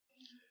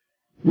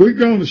We're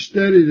going to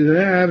study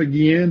that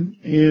again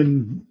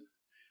in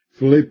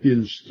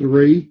Philippians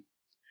 3,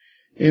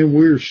 and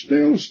we're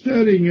still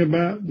studying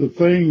about the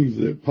things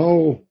that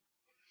Paul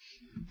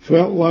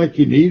felt like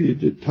he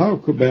needed to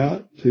talk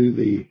about to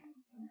the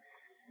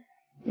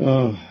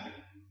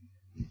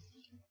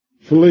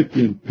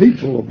Philippian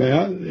people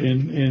about,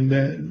 and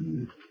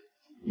that,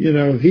 you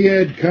know, he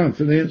had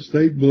confidence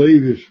they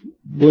believing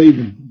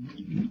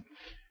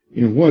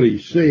in what he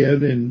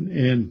said,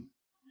 and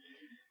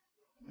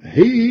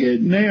he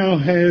now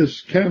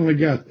has kind of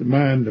got the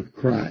mind of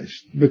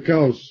Christ,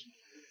 because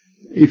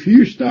if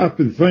you stop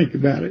and think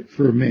about it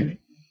for a minute,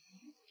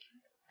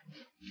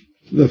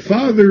 the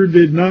Father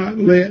did not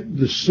let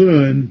the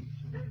Son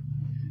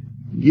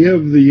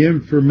give the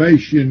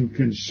information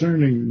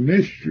concerning the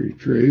mystery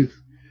truth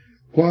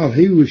while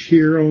he was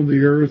here on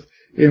the earth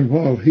and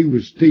while he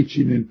was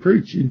teaching and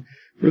preaching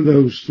for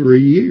those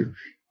 3 years.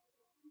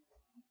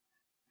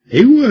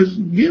 He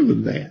wasn't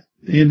given that,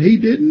 and he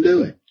didn't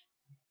do it.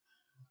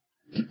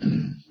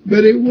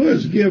 But it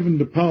was given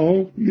to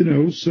Paul, you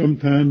know,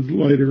 sometimes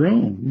later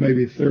on,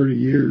 maybe 30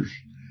 years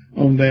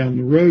on down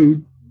the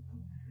road.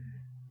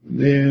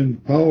 Then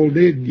Paul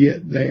did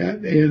get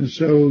that, and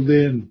so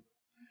then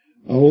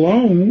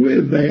along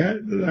with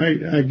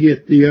that, I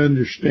get the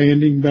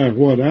understanding by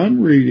what I'm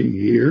reading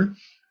here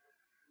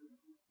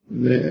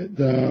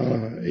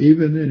that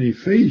even in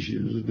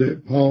Ephesians,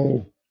 that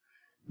Paul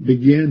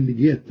began to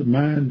get the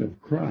mind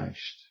of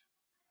Christ.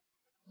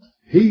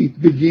 He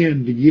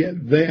began to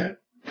get that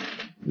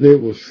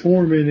was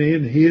forming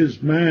in his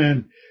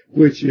mind,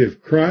 which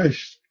if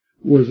Christ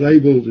was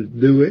able to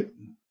do it,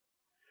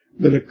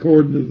 but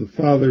according to the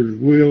Father's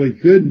will, he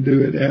couldn't do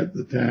it at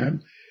the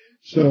time.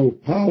 So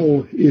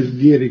Paul is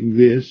getting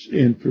this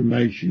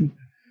information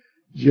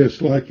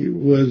just like it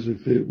was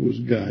if it was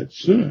God's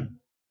Son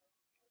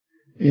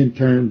in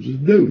terms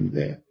of doing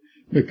that.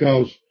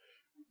 Because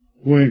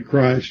when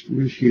Christ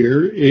was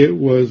here, it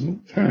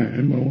wasn't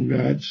time on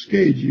God's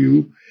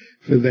schedule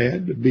for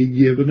that to be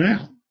given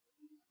out.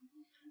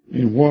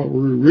 And what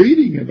we're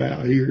reading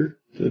about here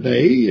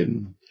today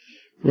and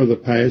for the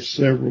past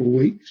several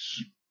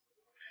weeks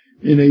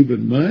and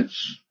even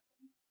months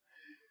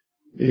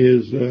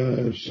is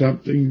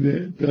something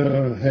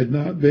that had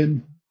not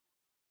been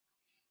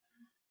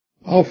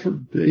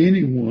offered to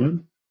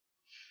anyone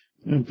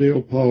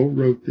until Paul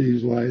wrote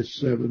these last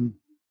 7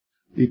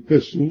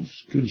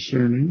 epistles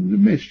concerning the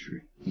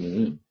mystery.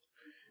 Mm-hmm.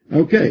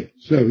 Okay,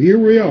 so here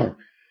we are.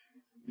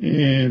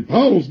 And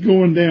Paul's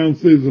going down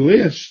through the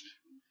list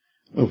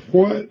of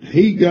what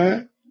he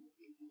got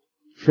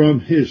from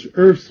his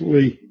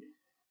earthly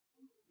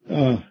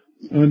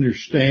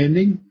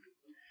understanding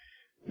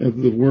of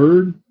the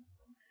Word.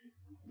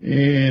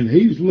 And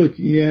he's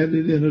looking at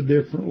it in a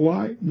different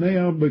light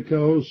now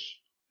because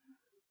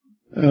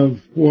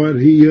of what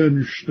he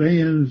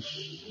understands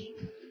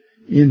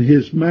in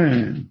his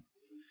mind.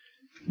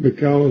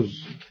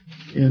 Because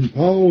in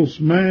Paul's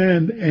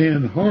mind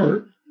and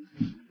heart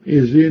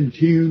is in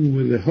tune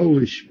with the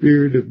Holy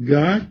Spirit of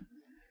God,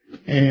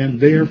 and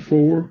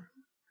therefore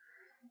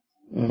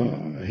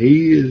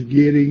he is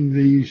getting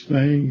these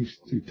things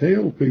to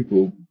tell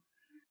people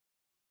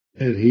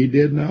that he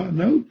did not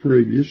know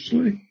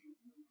previously.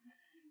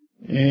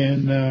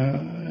 And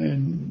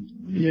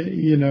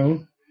you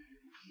know,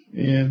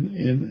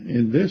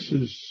 and this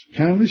is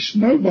kind of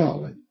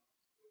snowballing.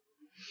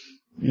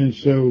 And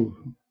so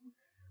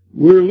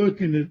we're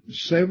looking at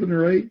 7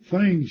 or 8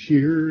 things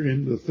here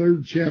in the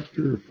 3rd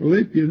chapter of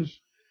Philippians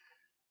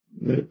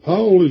that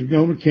Paul is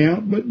going to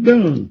count but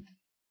done.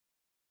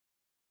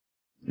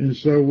 And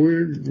so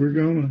we're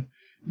going to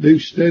do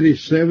study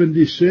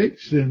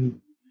 76,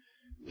 and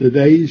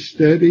today's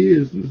study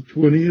is the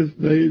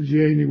 20th day of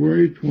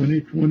January,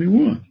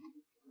 2021.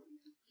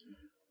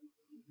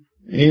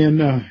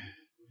 And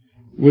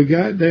we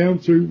got down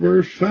through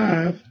verse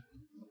 5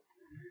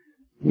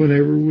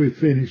 whenever we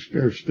finished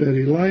our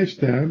study last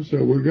time.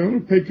 So we're going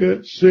to pick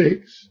up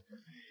 6,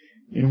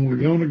 and we're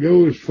going to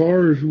go as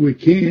far as we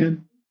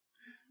can.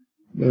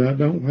 But I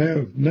don't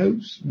have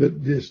notes,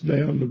 but just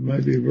down to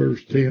maybe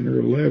verse 10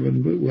 or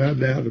 11, but I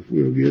doubt if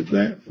we'll get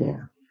that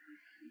far.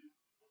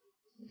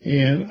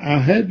 And I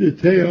had to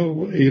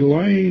tell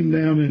Elaine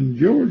down in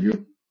Georgia,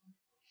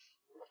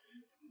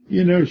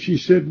 you know, she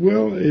said,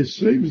 well, it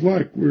seems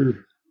like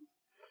we're,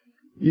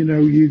 you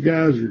know, you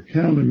guys are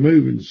kind of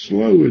moving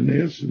slow in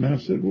this. And I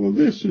said, well,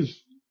 this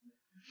is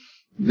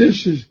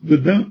the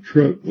dump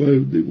truck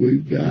load that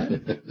we've got.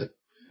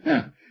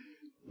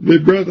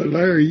 That Brother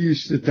Larry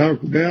used to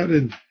talk about,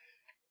 and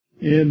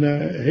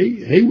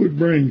he would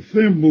bring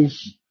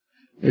thimbles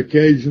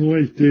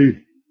occasionally to.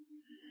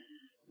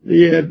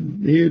 He had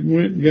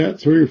went and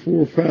got 3 or 4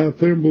 or 5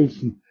 thimbles,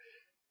 and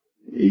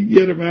he'd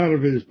get them out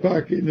of his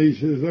pocket, and he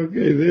says,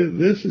 "Okay,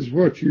 this is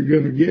what you're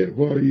going to get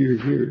while you're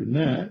here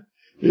tonight.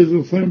 Is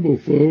a thimble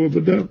full of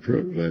a dump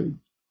truck load,"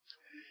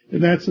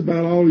 and that's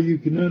about all you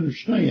can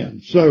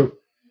understand. So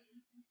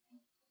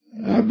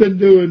I've been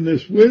doing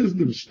this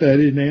wisdom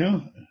study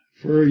now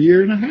for 1.5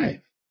 years.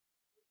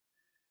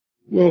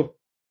 Well,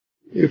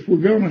 if we're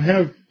going to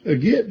have a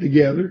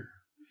get-together,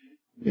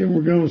 and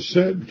we're going to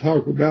sit and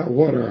talk about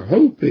what our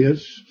hope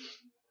is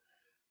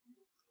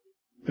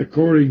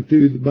according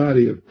to the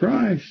body of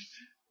Christ.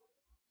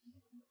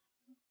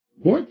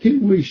 What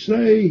can we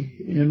say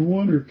in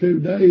 1 or 2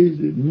 days,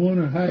 in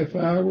 1.5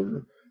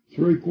 hours,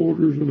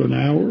 3/4 of an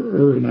hour,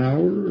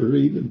 or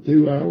even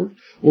 2 hours,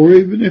 or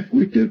even if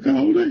we took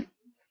all day?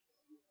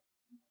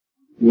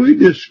 We're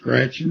just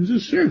scratching the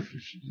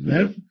surface.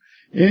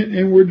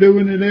 And we're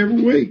doing it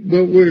every week,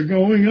 but we're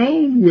going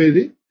on with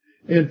it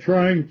and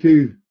trying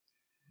to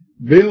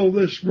build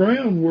this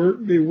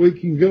groundwork that we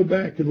can go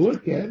back and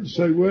look at and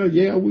say, well,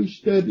 yeah, we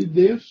studied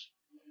this,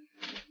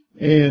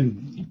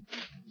 and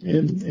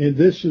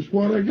this is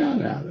what I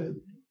got out of it.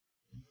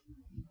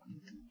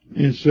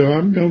 And so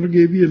I'm going to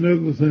give you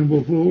another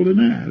thimbleful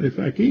tonight, if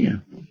I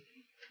can.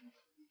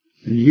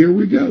 And here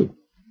we go.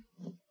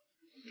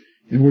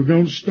 And we're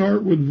going to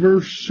start with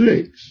verse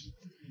 6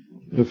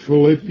 of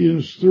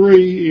Philippians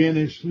 3, and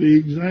it's the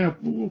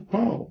example of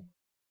Paul.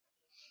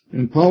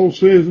 And Paul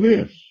says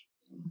this,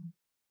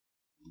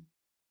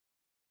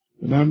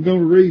 and I'm going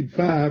to read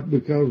 5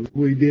 because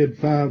we did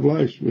 5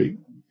 last week.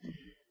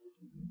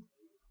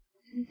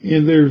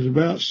 And there's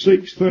about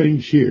 6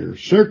 things here.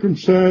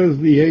 Circumcise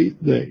the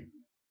 8th day.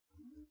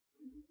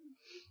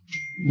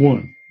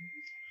 1.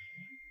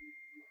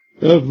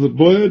 Of the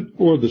blood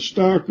or the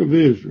stock of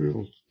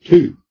Israel.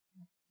 2.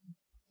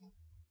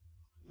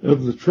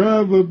 Of the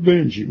tribe of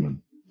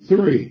Benjamin.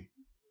 3.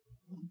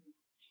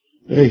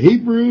 A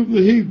Hebrew of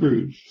the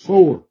Hebrews.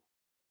 4.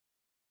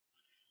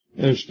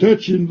 As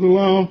touching the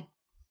law,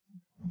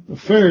 a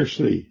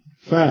Pharisee.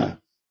 5.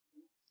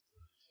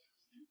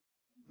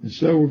 And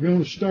so we're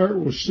going to start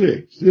with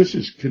 6. This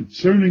is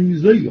concerning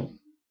zeal.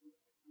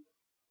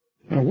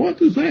 Now, what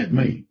does that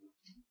mean?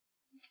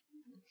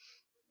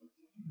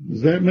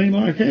 Does that mean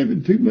like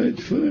having too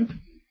much fun?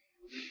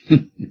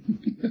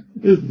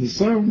 As the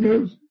song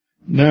goes?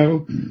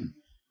 No.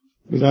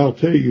 But I'll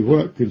tell you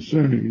what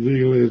concerning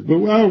zeal is.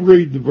 But I'll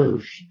read the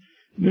verse.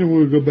 And then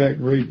we'll go back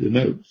and read the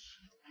notes.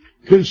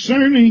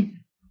 Concerning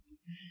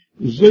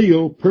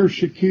zeal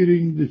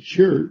persecuting the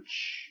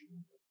church,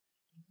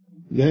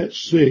 that's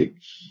 6.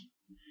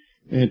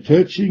 And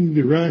touching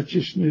the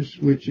righteousness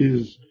which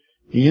is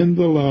in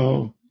the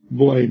law,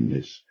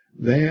 blameless.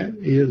 That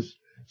is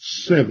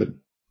 7.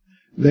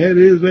 That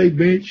is a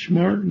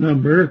benchmark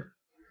number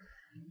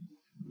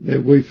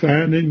that we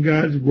find in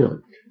God's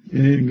work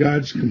and in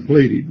God's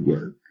completed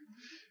work.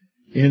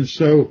 And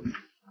so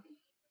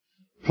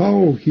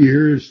Paul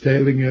here is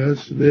telling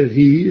us that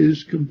he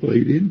is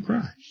complete in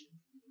Christ.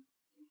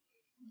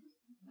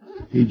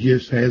 He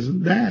just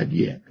hasn't died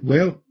yet.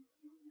 Well,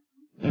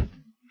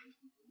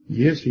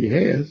 yes, he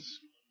has.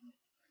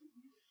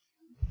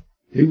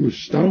 He was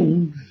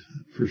stoned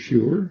for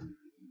sure,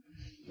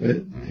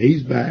 but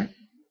he's back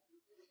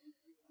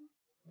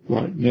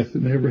like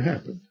nothing ever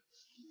happened.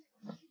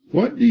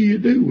 What do you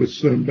do with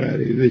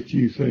somebody that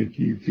you think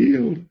you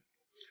killed?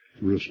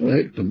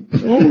 Respect them.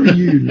 Or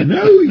you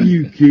know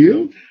you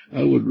killed.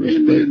 I would respect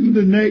and then them.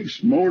 The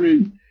next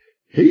morning,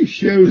 he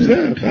shows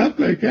up. I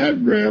think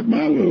I'd grab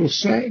my little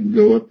sack and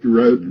go up the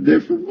road a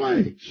different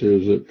way.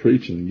 Shows up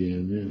preaching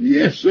again,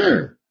 yeah. Yes,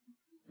 sir.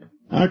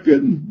 I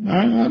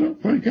don't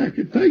think I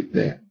could take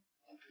that.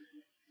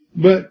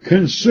 But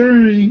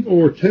concerning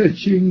or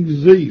touching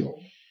zeal,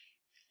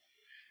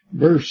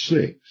 verse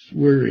 6,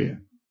 we're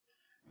in.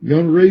 I'm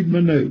going to read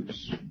my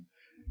notes.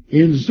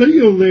 In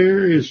zeal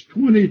there is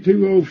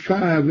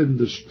 2205 in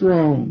the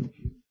Strong.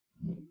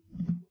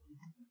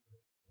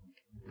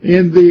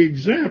 And the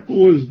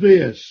example is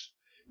this.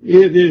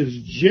 It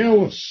is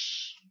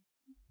jealous,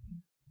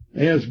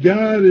 as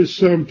God is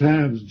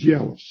sometimes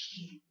jealous.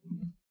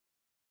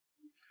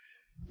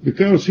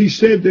 Because he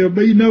said there'll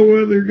be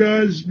no other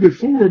gods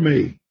before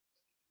me.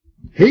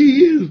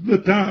 He is the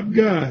top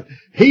God.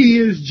 He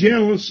is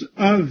jealous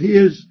of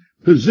his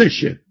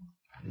position.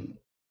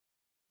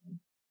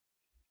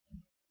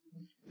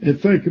 And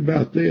think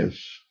about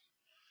this.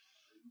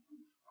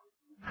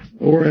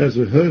 Or as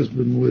a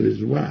husband with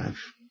his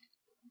wife.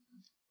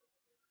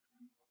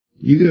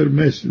 You go to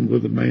messing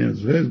with a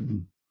man's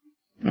husband.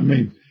 I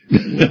mean,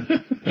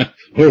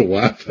 or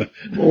wife.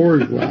 Or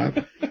his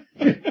wife.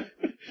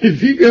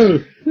 If you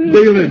go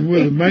dealing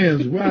with a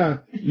man's wife,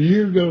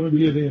 you're going to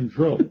get in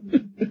trouble.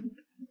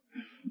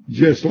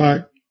 Just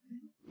like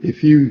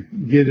if you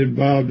get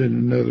involved in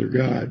another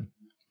god.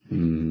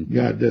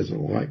 God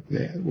doesn't like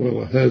that.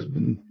 Well, a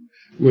husband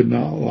would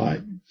not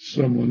like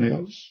someone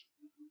else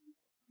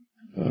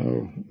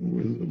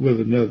with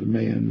another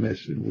man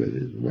messing with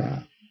his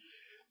wife.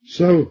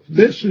 So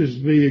this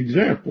is the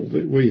example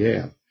that we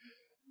have.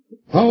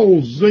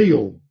 Paul's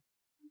zeal,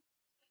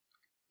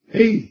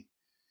 it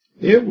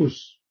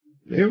was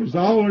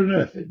all or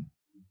nothing,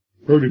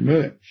 pretty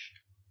much.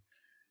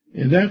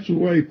 And that's the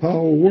way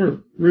Paul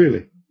worked,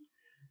 really.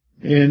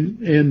 And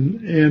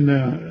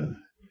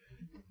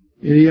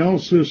he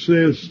also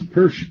says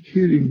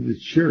persecuting the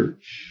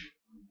church.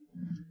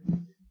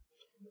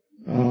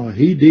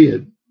 He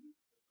did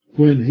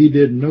when he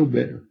didn't know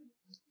better.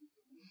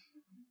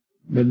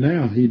 But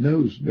now he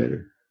knows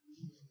better.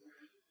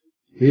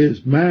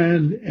 His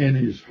mind and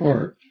his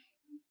heart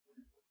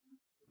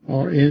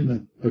are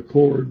in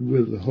accord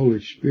with the Holy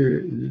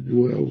Spirit that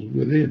dwells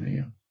within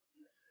him.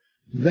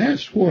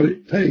 That's what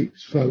it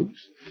takes,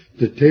 folks,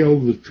 to tell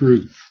the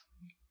truth.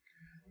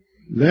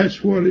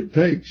 That's what it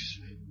takes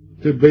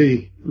to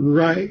be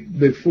right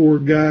before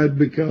God,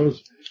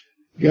 because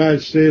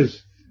God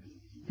says,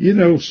 you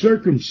know,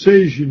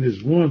 circumcision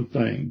is one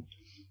thing.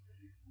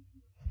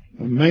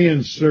 A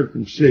man's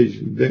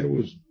circumcision that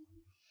was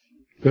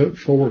put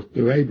forth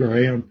to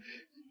Abraham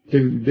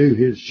to do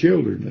his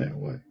children that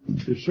way,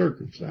 to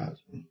circumcise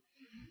them,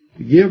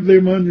 to give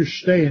them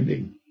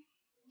understanding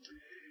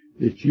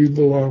that you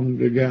belong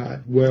to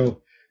God.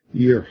 Well,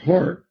 your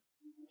heart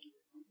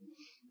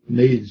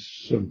needs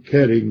some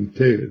cutting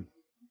too.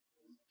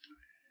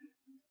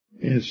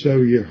 And so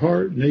your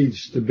heart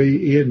needs to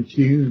be in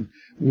tune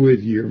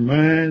with your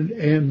mind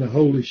and the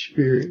Holy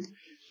Spirit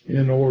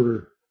in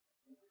order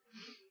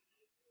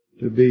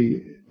to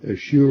be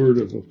assured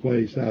of a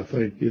place, I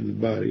think, in the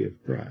body of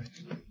Christ.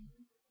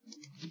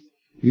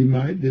 You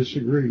might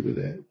disagree with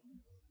that.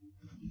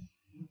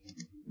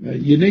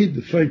 You need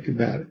to think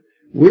about it.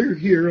 We're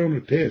here on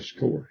a test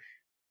course.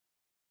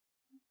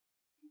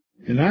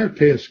 And our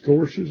test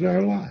course is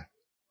our life.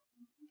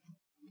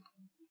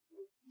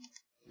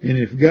 And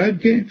if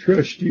God can't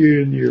trust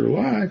you in your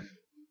life,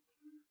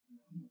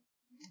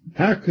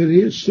 how could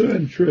his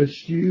son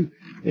trust you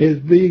as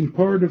being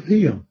part of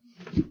him?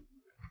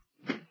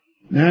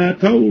 Now, I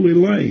told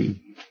Elaine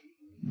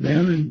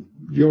down in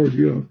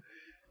Georgia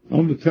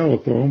on the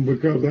telephone,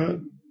 because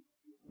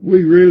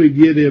we really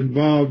get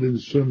involved in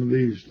some of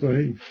these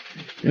things.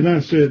 And I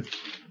said,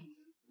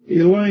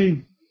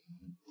 Elaine,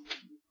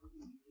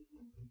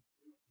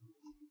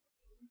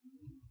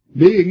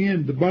 being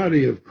in the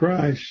body of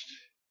Christ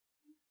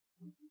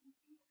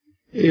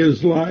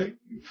is like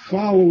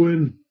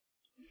following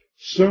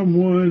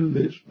someone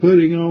that's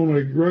putting on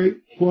a great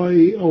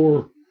play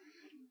or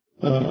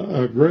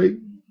a great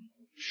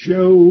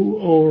show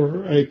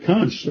or a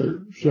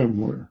concert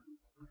somewhere.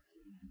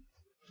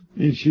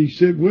 And she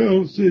said,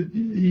 well,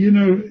 you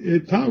know,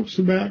 it talks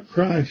about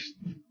Christ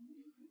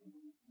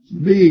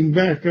being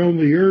back on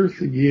the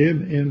earth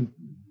again in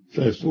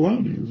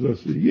Thessalonians.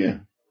 I said, yeah.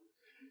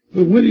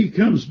 But when he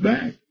comes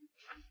back,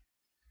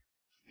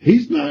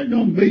 he's not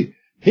going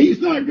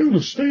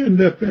to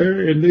stand up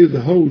there and do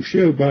the whole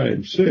show by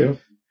himself,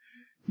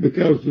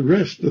 because the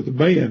rest of the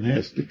band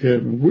has to come,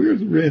 and we're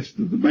the rest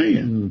of the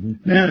band.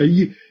 Mm-hmm. Now,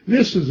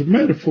 this is a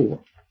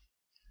metaphor.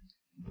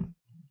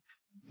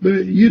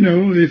 But, you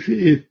know,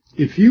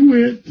 if you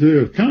went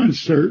to a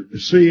concert to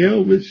see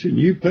Elvis and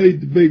you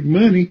paid the big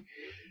money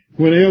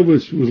when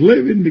Elvis was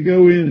living to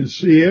go in and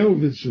see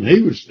Elvis, and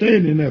he was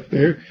standing up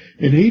there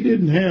and he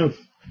didn't have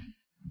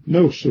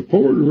no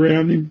support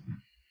around him,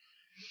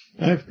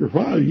 after a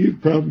while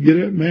you'd probably get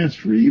up and ask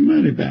for your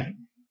money back.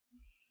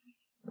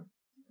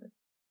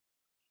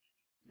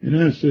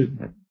 And I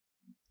said,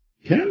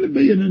 kind of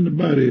being in the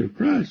body of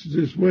Christ is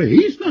this way.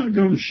 He's not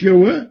going to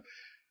show up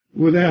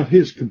without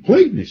his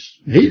completeness.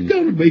 He's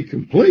going to be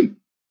complete.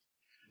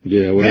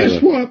 Yeah,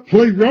 that's what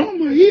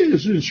pleroma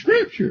is in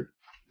Scripture.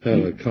 Had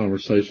a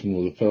conversation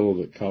with a fellow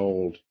that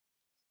called.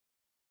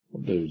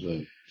 What day was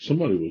that?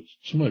 Somebody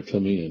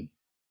come in.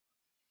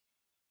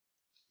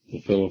 The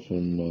fellow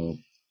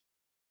from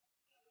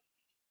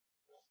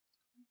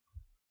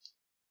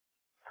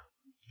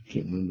I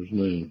can't remember his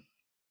name,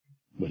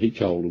 but he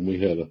called and we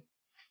had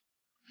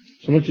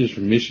somebody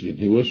from Michigan.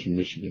 He was from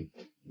Michigan.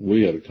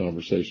 We had a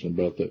conversation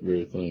about that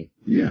very thing.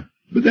 Yeah,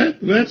 but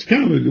that's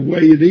kind of the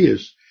way it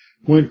is.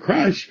 When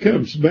Christ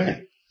comes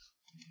back,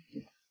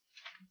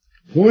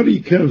 what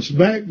he comes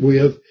back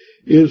with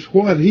is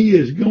what he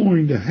is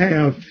going to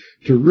have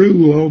to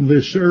rule on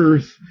this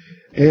earth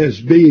as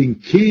being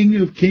King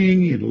of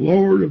Kings and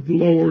Lord of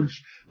Lords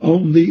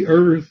on the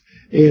earth.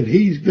 And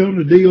he's going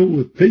to deal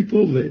with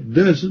people that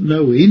doesn't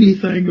know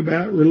anything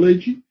about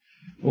religion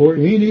or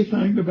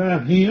anything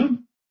about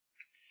him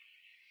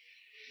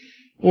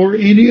or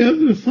any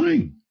other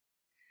thing.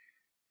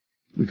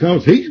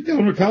 Because he's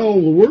going to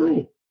call the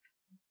world.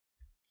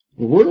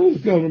 The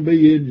world's going to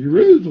be in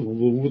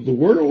Jerusalem. With the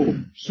world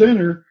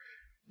center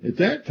at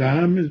that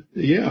time,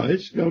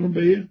 it's going to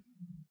be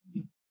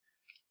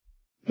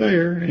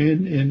there.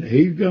 And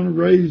he's going to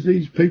raise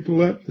these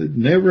people up that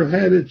never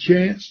had a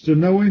chance to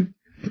know him.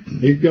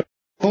 He's got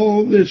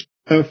all this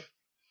stuff,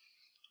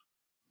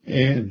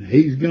 and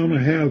he's going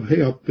to have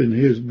help, and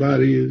his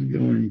body is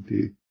going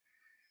to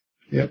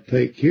help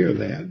take care of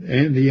that.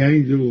 And the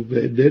angels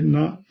that did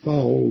not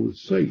fall with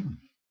Satan.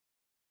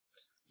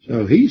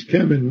 So he's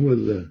coming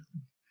with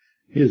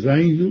his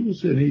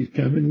angels, and he's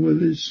coming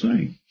with his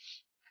saints.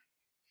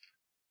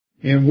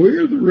 And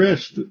we're the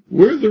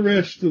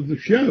rest of the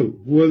show,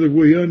 whether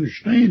we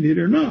understand it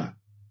or not.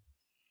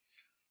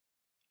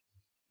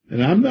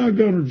 And I'm not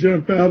going to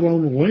jump out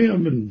on a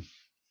limb and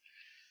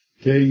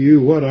tell you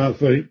what I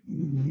think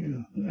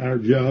our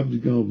job is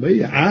going to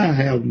be. I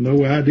have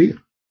no idea.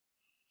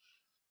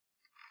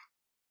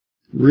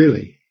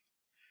 Really.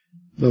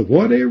 But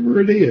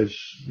whatever it is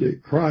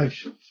that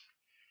Christ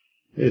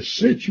has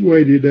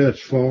situated us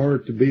for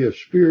to be a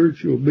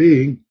spiritual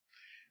being,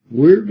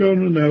 we're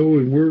going to know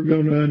and we're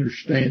going to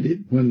understand it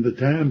when the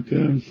time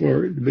comes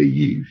for it to be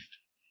used.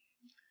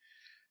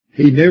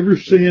 He never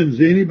sends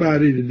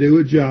anybody to do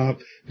a job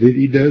that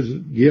he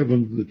doesn't give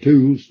them the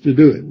tools to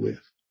do it with.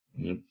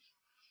 Yep.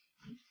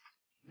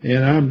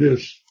 And I'm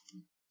just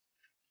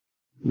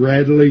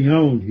rattling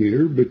on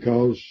here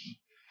because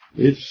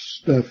it's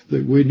stuff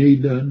that we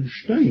need to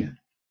understand.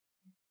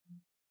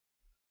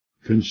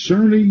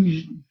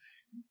 Concerning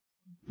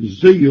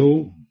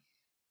zeal,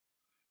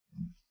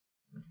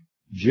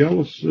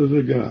 jealous of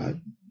the God,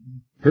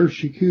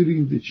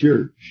 persecuting the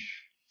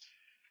church,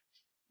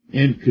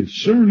 and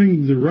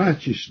concerning the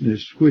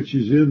righteousness which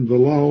is in the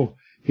law,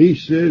 he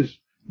says,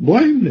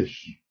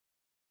 blameless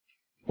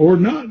or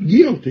not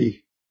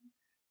guilty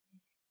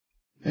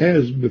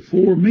as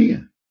before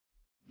men.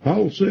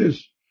 Paul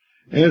says,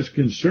 as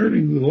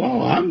concerning the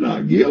law, I'm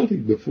not guilty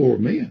before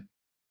men.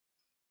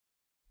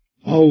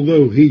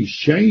 Although he's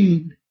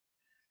chained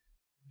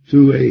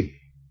to a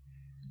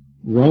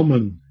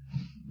Roman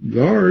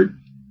guard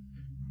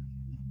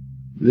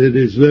that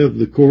is of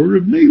the court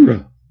of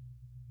Nero,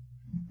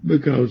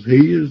 because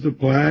he has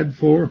applied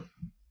for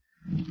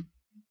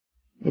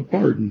a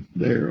pardon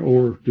there,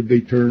 or to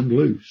be turned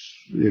loose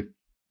if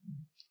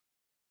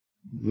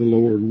the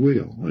Lord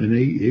will. And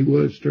he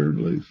was turned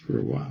loose for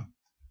a while.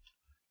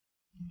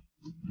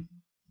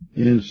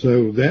 And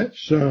so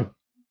that's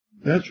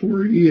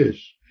where he is.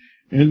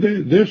 And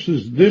this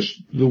is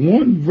the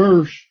one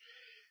verse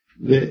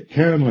that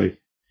kind of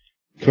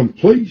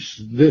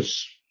completes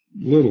this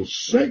little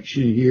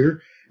section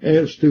here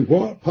as to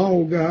what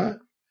Paul got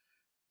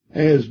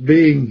as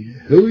being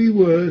who he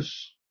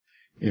was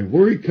and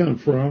where he come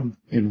from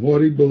and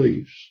what he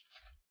believes.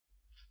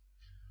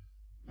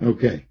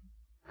 Okay.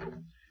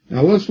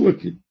 Now let's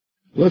look at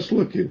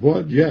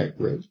what Jack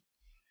wrote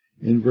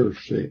in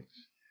verse 6.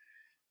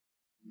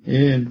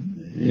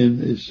 And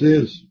it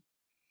says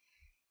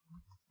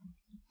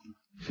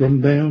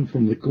from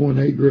the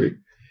Koine Greek,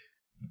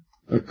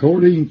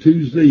 according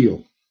to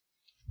zeal,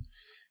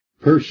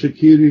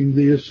 persecuting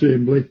the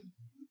assembly,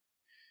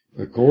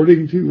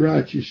 according to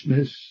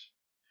righteousness,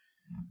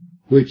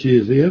 which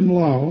is in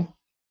law,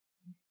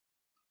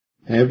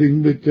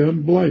 having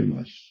become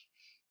blameless.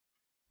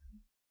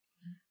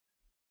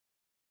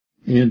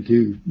 And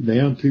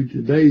down to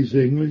today's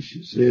English,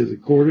 it says,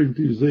 according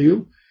to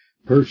zeal,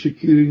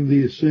 persecuting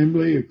the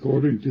assembly,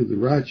 according to the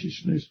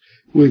righteousness,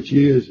 which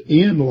is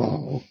in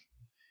law,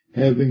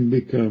 having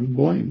become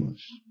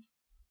blameless.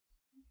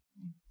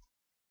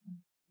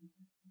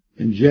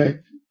 And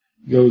Jack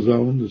goes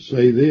on to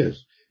say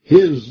this,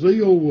 his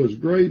zeal was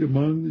great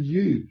among the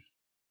Jews.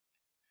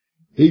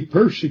 He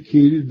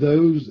persecuted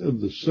those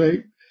of the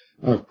sect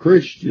of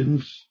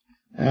Christians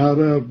out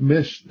of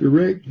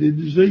misdirected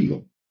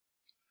zeal.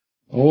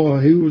 Oh,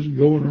 he was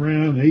going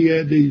around, he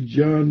had these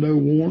John Doe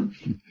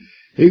warrants, and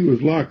he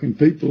was locking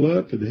people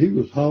up, and he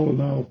was hauling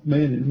off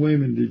men and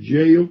women to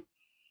jail.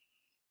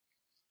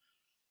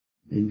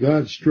 And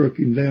God struck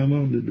him down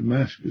on the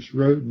Damascus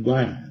Road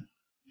blind.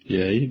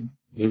 Yeah,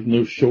 there's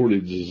no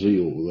shortage of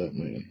zeal with that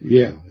man.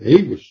 Yeah,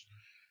 he was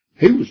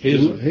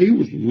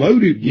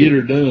loaded. Get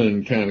her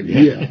done kind of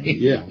guy.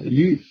 Yeah.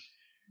 You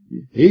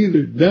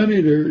either done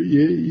it or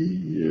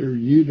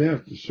you'd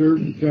have to serve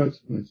the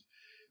consequences.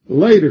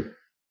 Later,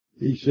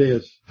 he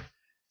says,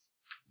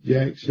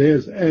 Jack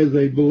says, as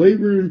a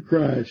believer in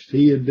Christ,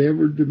 he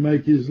endeavored to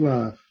make his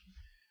life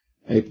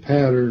a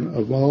pattern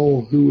of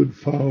all who would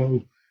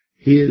follow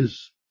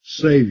his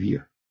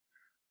Savior,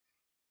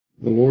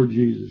 the Lord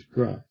Jesus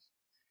Christ.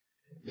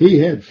 He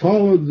had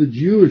followed the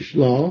Jewish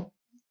law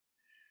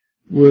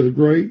with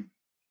great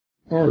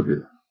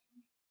ardor.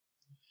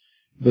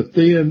 But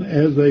then,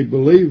 as a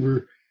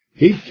believer,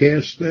 he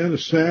cast that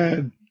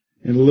aside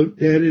and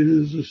looked at it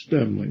as a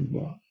stumbling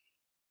block.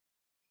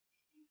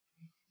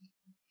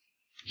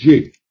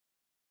 Gee,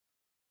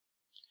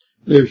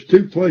 there's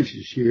two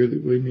places here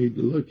that we need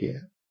to look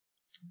at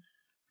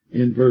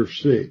in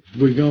verse 6.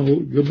 We're going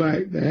to go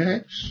back to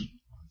Acts,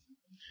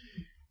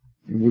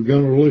 and we're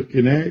going to look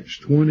in Acts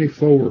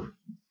 24.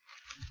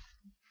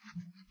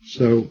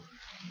 So,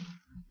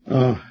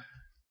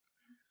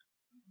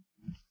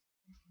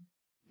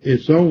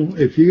 it's on,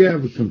 if you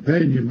have a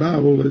companion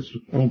Bible, it's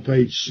on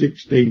page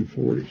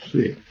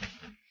 1646.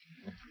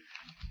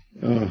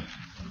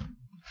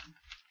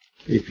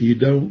 If you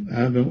don't,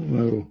 I don't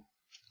know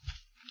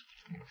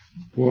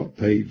what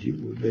page it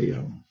would be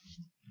on.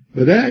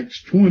 But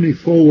Acts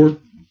 24,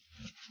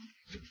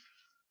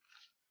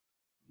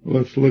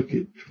 let's look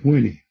at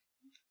 20.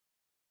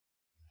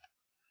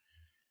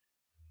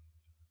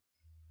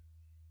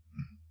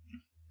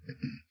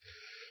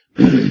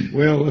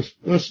 Well,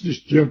 let's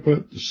just jump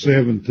up to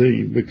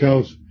 17,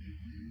 because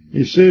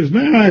it says,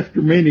 now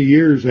after many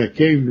years I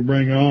came to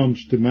bring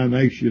alms to my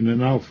nation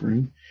and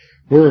offering,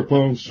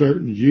 whereupon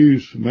certain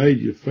Jews from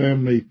Asia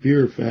found me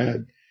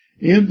purified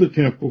in the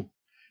temple,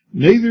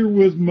 neither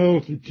with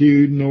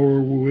multitude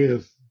nor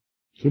with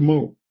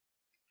tumult.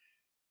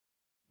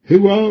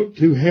 who ought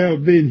to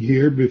have been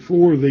here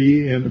before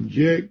thee and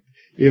object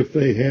if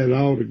they had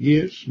aught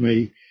against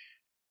me.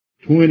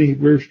 20,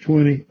 verse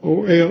 20,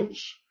 or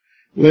else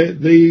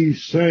let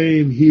these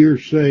same here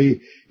say,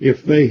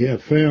 if they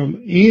have found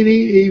any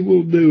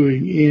evil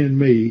doing in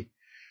me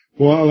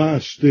while I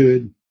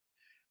stood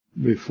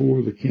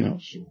before the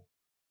council.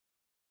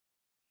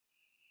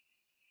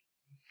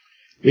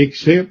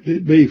 Except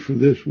it be for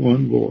this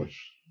one voice,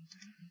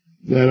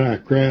 that I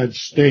cried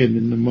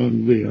standing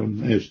among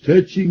them, as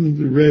touching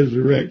the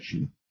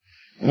resurrection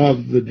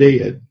of the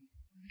dead,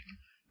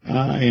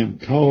 I am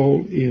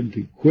called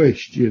into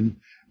question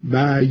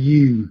by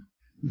you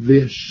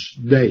this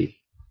day.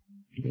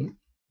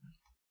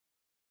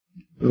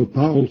 So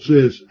Paul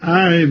says,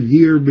 I am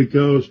here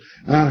because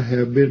I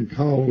have been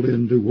called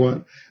into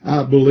what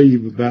I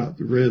believe about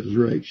the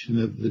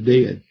resurrection of the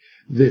dead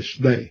this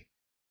day.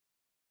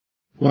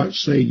 What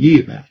say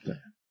ye about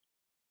that?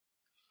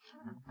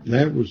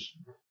 That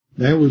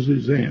was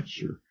his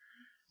answer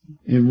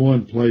in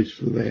one place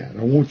for that.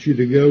 I want you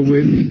to go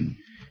with me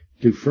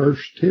to 1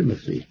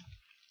 Timothy.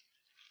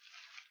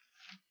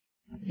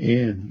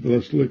 And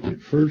let's look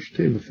at 1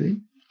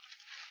 Timothy.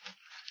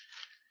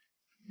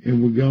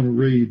 And we're going to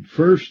read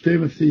 1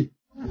 Timothy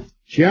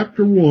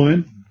chapter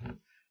 1,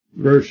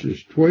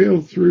 verses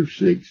 12 through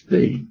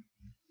 16.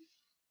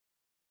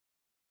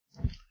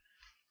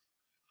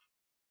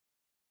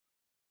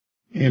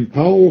 And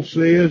Paul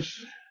says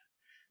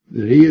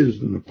that he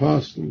is an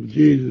apostle of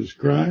Jesus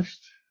Christ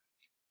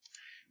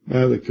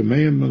by the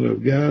commandment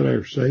of God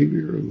our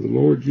Savior, of the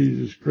Lord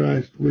Jesus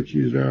Christ, which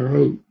is our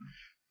hope.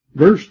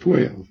 Verse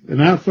 12,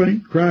 and I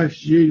thank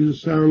Christ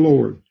Jesus our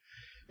Lord,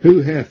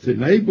 who hath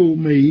enabled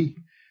me,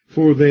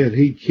 for that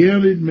he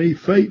counted me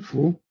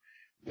faithful,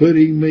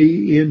 putting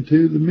me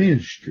into the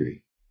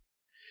ministry,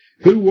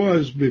 who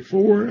was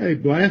before a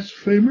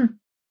blasphemer,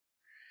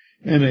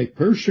 and a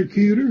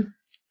persecutor,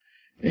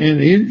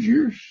 and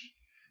injurious,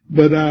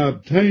 but I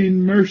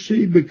obtained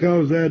mercy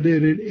because I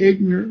did it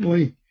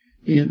ignorantly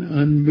in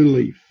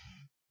unbelief.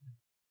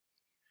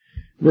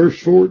 Verse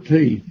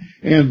 14,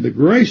 and the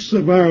grace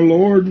of our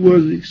Lord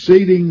was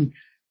exceeding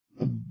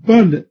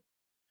abundant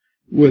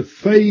with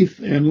faith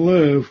and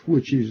love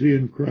which is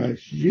in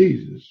Christ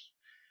Jesus.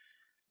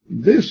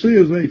 This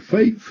is a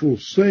faithful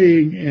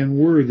saying and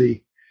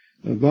worthy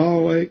of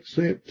all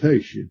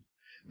acceptation,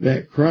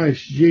 that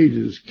Christ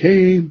Jesus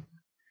came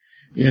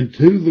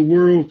into the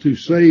world to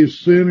save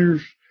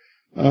sinners,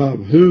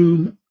 of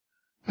whom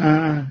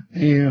I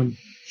am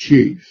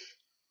chief.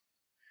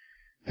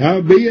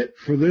 Howbeit,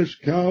 for this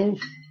cause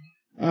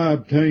I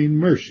obtained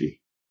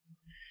mercy,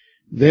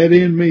 that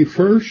in me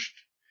first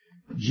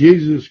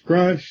Jesus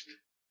Christ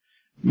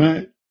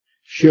might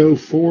show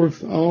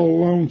forth all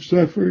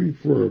long-suffering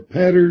for a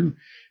pattern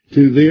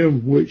to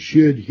them which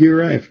should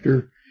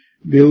hereafter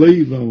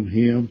believe on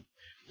him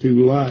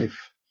to life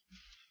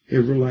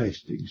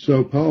everlasting.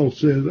 So Paul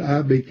says,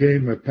 I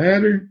became a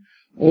pattern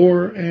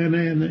or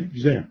an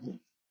example,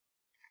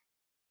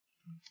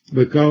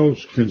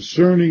 because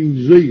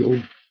concerning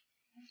zeal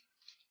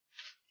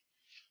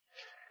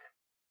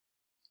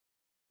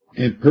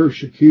and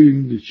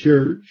persecuting the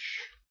church,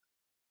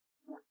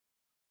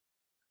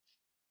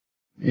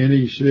 and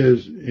he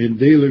says, in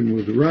dealing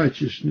with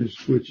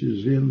righteousness which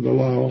is in the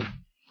law,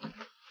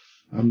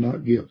 I'm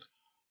not guilty.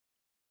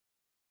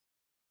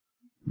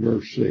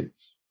 Verse 6.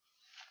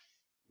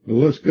 Well,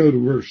 let's go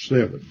to verse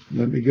 7.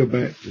 Let me go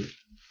back to it.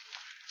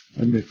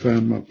 Let me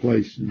find my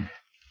place in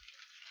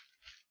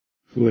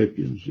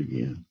Philippians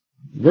again.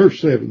 Verse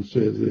 7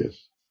 says this,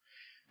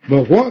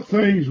 but what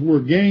things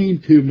were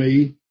gained to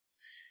me,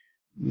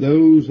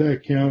 those I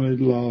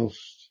counted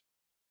lost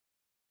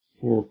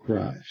for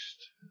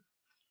Christ.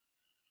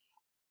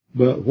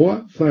 But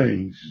what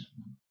things?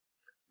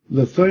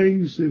 The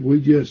things that we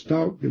just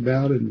talked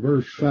about in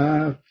verse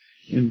 5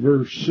 and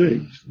verse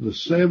 6, the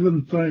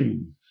 7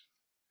 things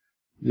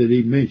that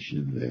he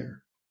mentioned there.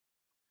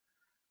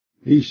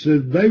 He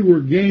said they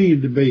were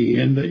gained to me,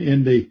 and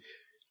in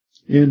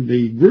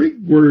the Greek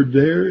word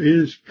there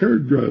is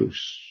kerdros,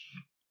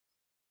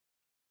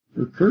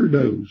 or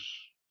kerdos.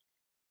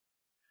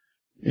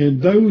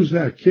 And those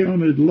I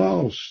counted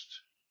lost.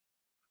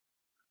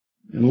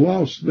 And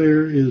lost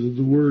there is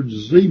the word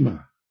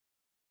zema.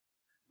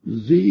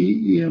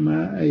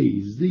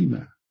 Z-E-M-I-A,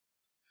 zema,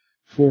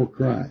 for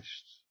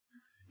Christ.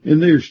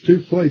 And there's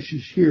 2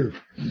 places here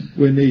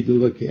we need to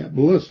look at.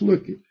 But let's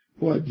look at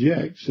what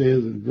Jack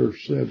says in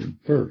verse 7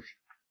 first.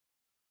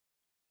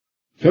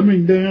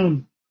 Coming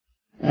down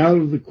out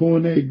of the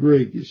Koine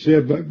Greek, it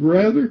said, but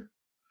rather,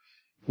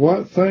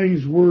 what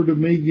things were to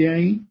me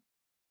gain,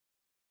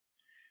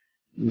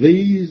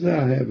 these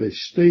I have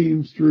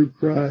esteemed through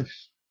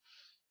Christ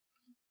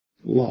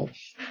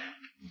loss.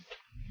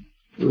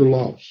 Or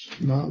loss,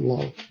 not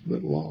loss,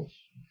 but loss.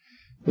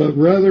 But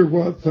rather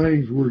what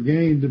things were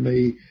gained to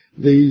me,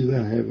 these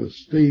I have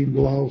esteemed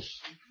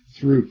loss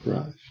through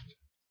Christ.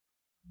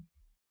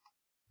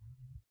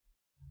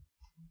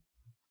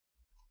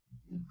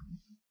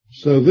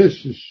 So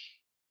this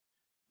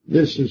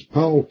is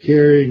Paul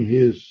carrying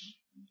his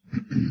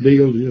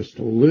deal just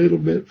a little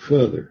bit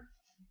further.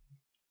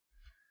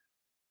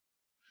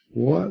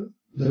 What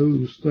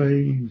those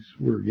things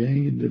were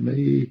gained to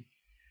me,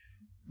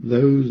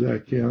 those I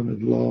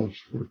counted loss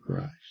for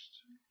Christ.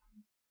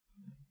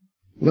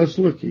 Let's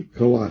look at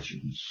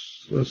Colossians.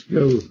 Let's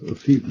go a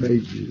few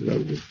pages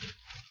over.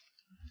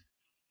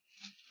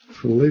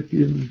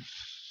 Philippians.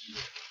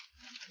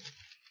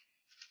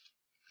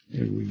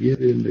 And we get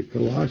into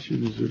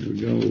Colossians, and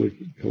we're going to look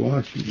at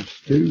Colossians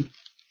 2.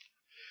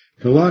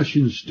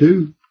 Colossians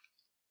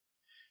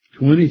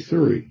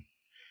 2:23.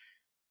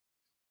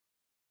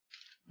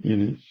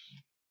 And it's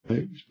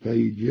next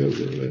page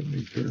over. Let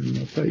me turn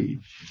my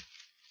page.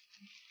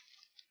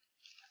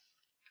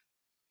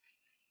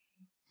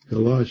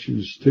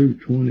 Colossians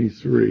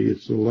 2:23.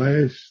 It's the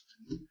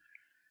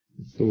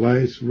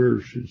last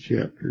verse in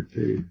chapter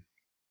 2.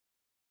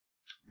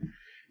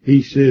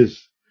 He says,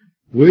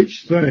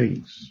 which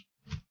things?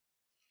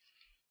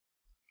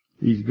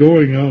 He's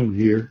going on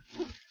here,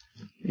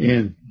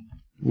 and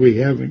we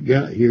haven't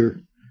got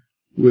here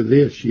with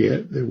this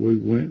yet that we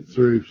went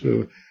through,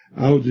 so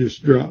I'll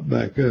just drop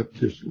back up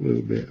just a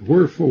little bit.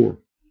 Wherefore,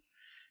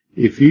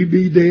 if you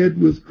be dead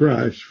with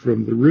Christ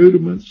from the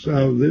rudiments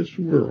of this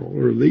world,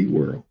 or the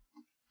world,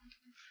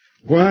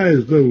 why,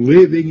 as though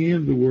living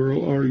in the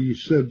world, are you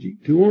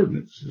subject to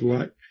ordinances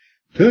like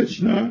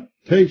touch not,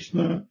 taste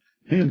not,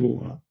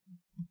 handle not,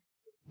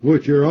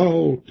 which are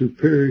all to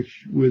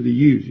perish with the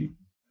using,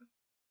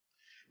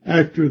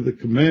 after the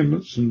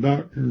commandments and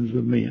doctrines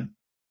of men.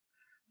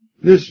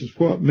 This is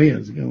what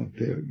men's going to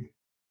tell you.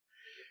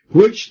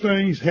 Which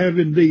things have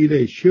indeed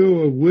a show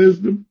of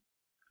wisdom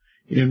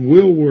in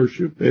will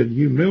worship and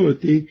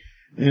humility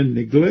and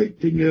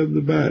neglecting of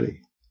the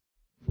body,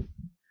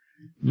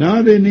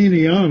 not in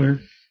any honor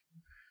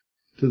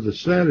to the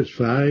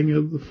satisfying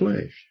of the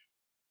flesh.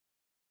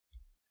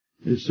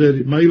 It said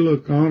it may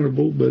look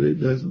honorable, but it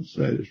doesn't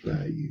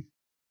satisfy you.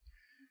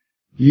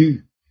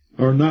 You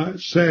are not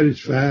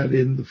satisfied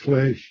in the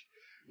flesh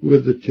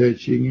with the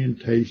touching and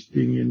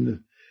tasting and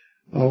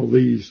all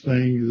these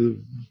things of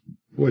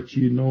what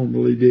you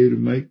normally do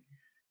to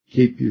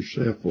keep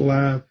yourself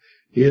alive.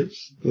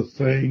 It's the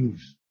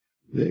things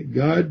that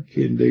God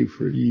can do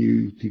for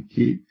you to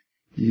keep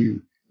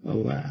you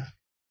alive,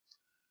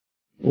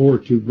 or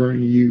to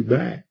bring you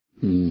back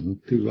to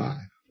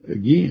life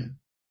again.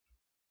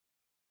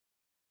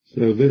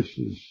 So this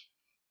is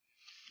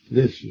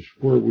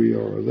where we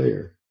are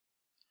there.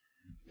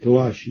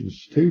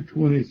 Colossians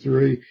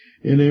 2:23,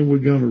 and then we're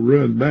going to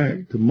run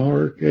back to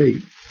Mark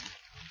 8.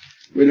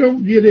 We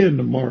don't get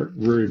into Mark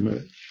very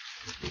much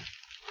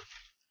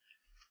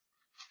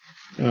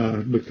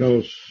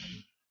because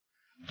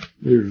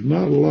there's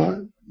not a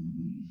lot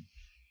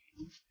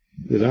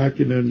that I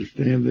can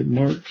understand that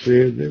Mark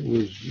said that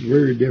was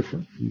very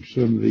different from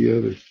some of the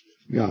other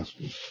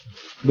Gospels.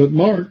 But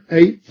Mark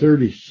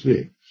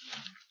 8:36.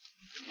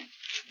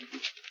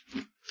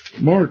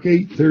 Mark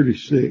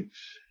 8:36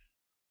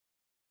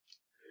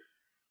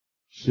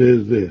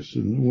 says this,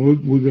 and we're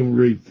going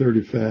to read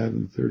 35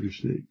 and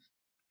 36.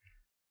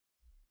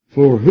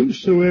 For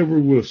whosoever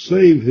will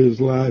save his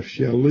life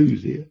shall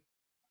lose it,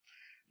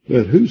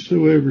 but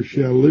whosoever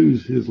shall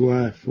lose his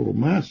life for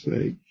my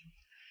sake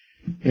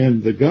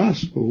and the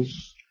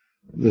gospel's,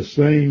 the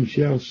same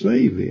shall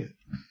save it.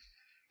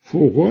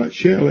 For what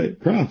shall it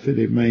profit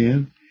a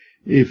man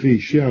if he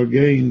shall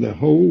gain the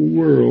whole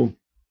world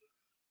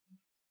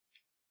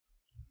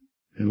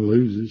and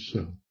lose his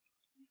soul?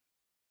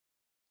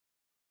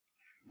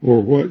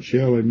 Or what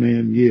shall a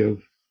man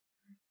give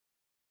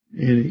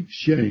in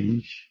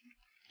exchange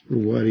for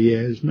what he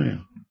has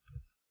now?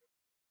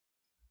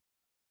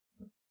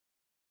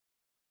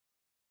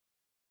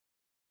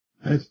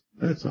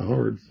 That's a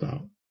hard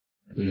thought.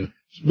 Yeah.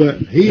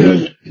 But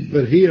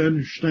he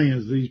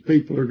understands. These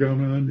people are going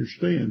to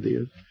understand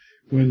this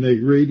when they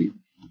read it,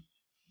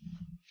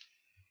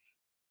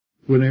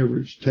 whenever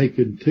it's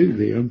taken to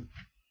them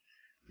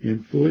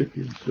in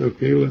Philippians.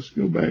 Okay, let's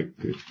go back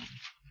to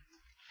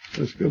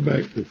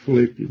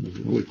Philippians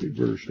and look at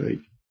verse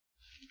 8.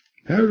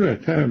 How's our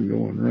time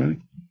going,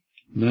 Ronnie?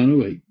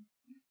 9:08.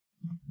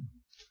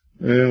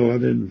 Well, I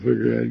didn't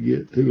figure I'd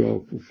get too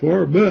awful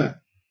far, but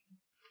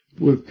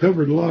we've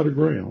covered a lot of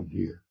ground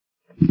here.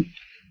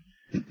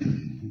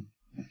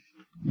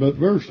 But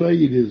verse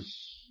 8 is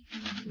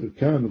a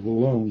kind of a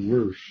long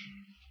verse,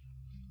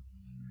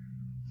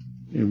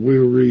 and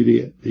we'll read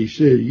it. He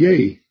said,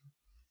 yea,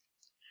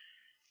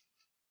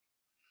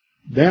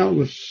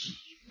 doubtless,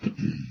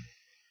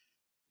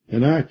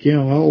 and I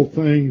count all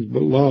things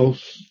but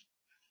loss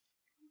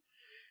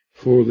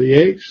for the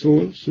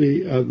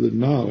excellency of the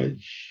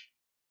knowledge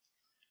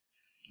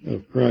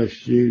of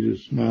Christ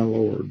Jesus my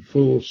Lord,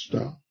 full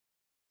stop.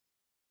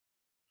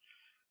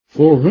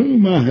 For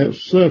whom I have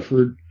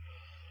suffered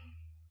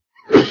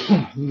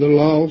the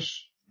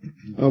loss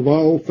of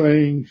all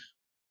things,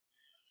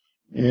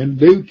 and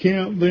do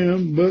count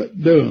them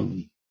but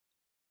dung,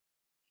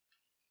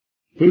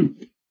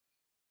 poop,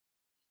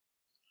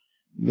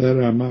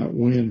 that I might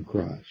win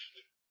Christ.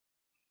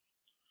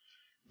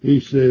 He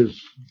says,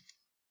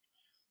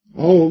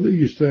 all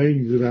these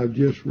things that I've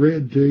just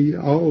read to you,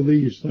 all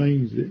these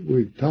things that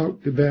we've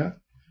talked about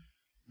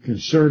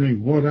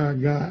concerning what I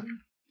got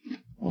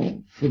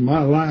for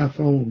my life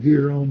on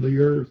here on the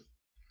earth,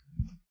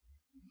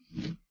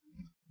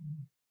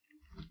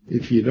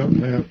 if you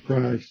don't have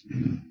Christ,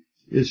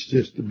 it's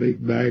just a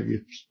big bag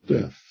of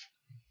stuff.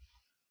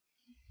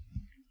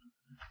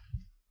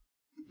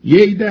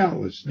 Yea,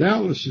 doubtless.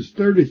 Doubtless is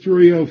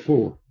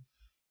 3304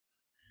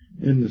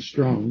 in the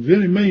Strong's.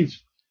 And it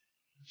means,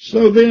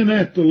 so then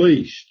at the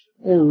least,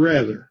 or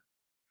rather.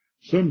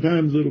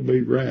 Sometimes it'll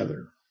be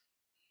rather.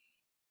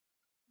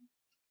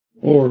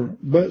 Or,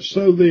 but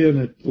so then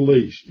at the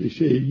least. He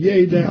said,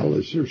 yea,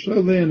 doubtless, or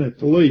so then at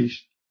the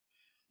least,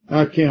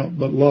 I count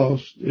but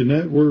lost. And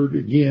that word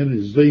again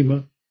is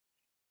zema.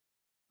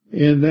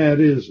 And that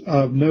is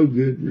of no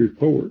good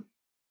report.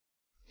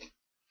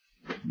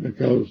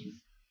 Because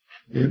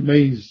it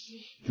means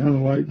kind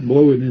of like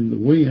blowing in the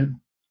wind.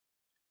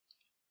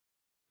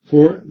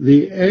 For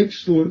the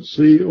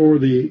excellency or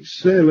the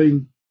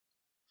excelling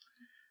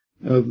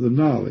of the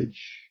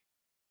knowledge.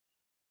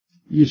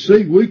 You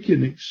see, we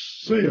can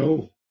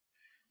excel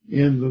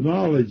in the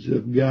knowledge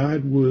of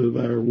God with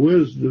our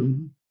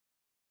wisdom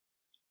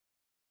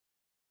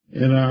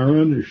and our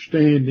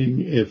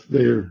understanding if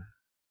they're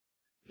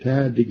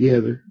tied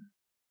together,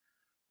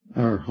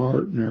 our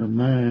heart and our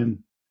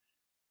mind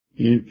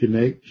in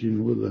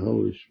connection with the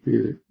Holy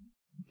Spirit.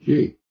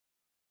 Gee,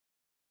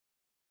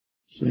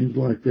 seems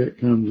like that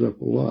comes up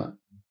a lot.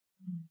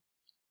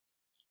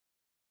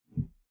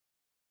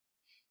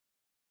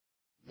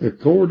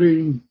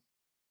 According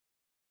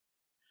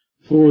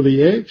for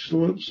the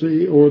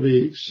excellency or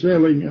the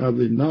excelling of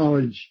the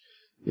knowledge,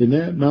 in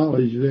that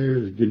knowledge there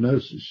is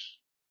gnosis.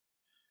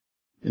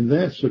 And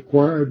that's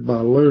acquired by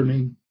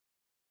learning,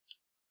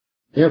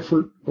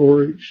 effort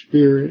or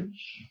experience,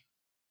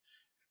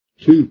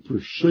 to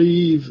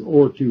perceive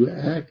or to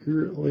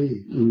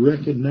accurately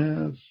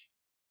recognize.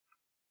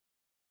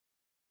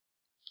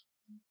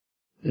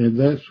 And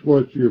that's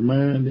what your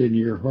mind and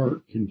your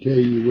heart can tell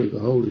you with the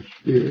Holy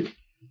Spirit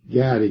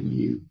guiding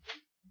you.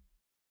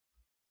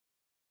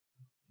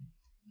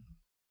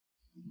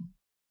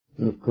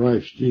 Of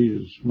Christ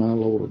Jesus, my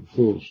Lord,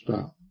 full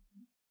stop.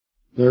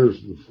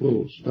 There's the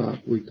full stop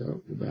we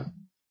talked about.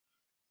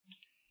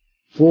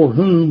 For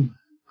whom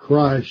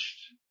Christ,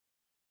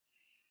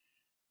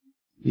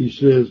 he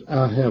says,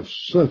 I have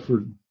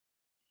suffered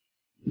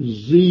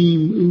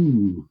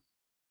zemu,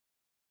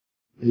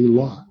 a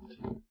lot,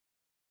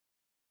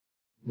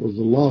 was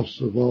the loss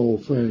of all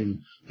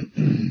things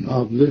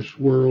of this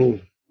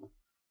world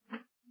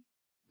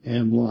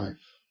and life.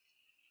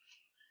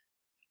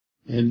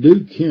 And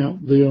do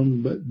count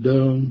them but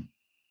dung,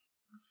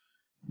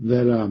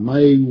 that I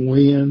may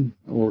win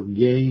or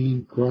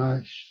gain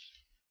Christ,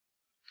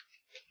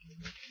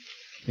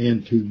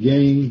 and to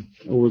gain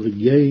or the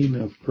gain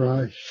of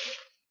Christ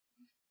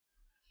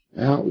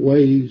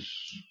outweighs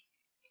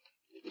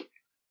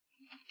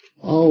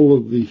all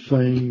of the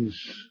things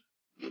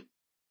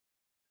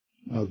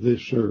of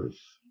this earth.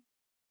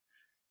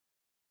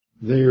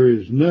 There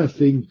is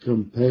nothing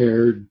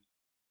compared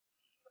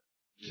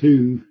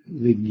to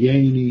the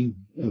gaining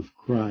of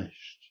Christ.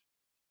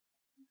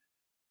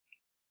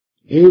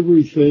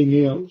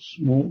 Everything else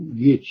won't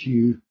get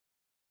you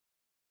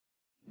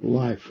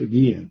life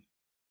again.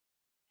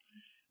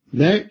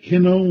 That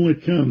can only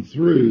come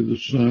through the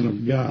Son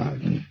of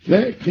God.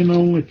 That can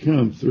only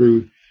come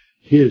through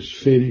His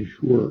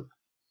finished work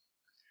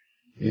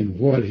and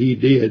what He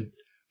did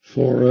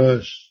for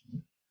us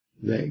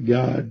that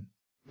God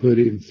put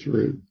Him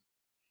through.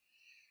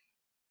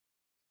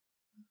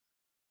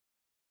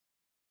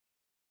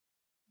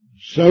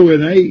 So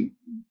in 8,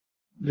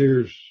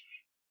 there's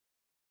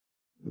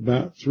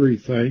about 3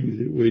 things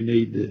that we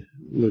need to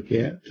look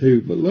at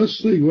too. But let's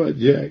see what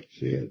Jack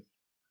said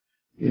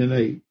in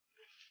 8.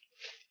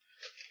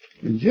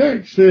 And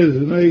Jack says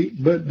in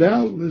 8,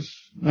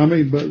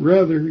 but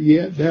rather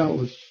yet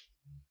doubtless,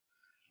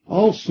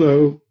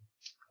 also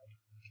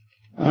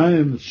I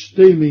am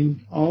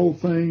esteeming all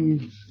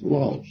things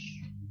lost,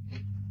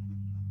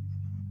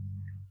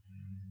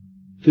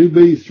 to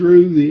be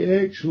through the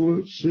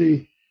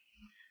excellency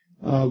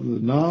of the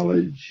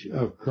knowledge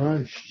of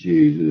Christ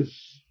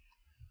Jesus,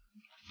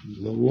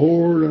 the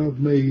Lord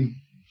of me,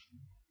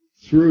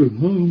 through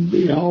whom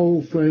be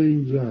all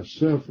things I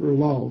suffer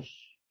loss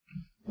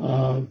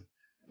of,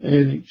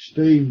 and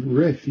esteem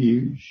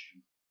refuge,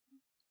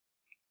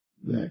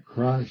 that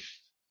Christ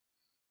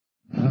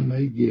I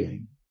may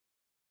gain.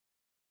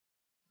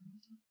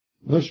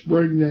 Let's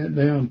bring that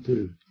down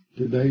to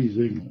today's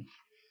English.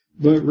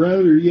 But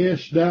rather,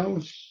 yes,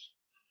 doubtless,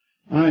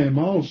 I am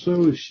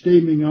also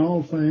esteeming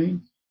all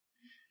things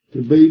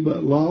to be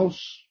but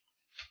loss,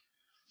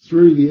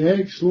 through the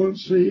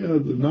excellency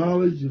of the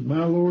knowledge of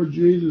my Lord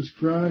Jesus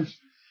Christ,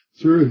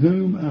 through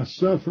whom I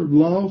suffered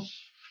loss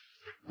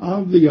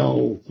of the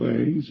all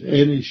things,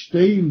 and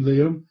esteem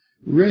them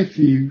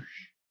refuge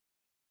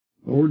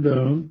or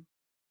dung,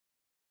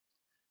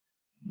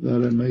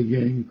 that I may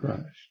gain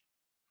Christ.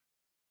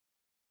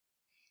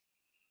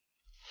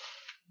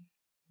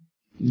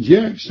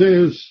 Jack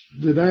says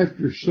that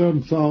after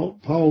some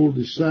thought, Paul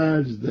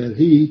decides that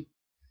he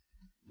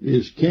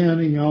is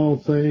counting all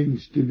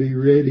things to be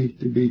ready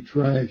to be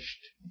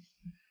trashed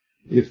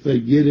if they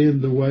get in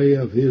the way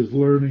of his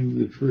learning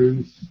the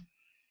truth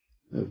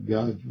of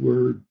God's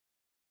Word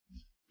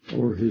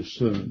or His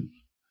Son.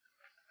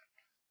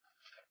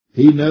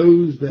 He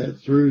knows that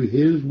through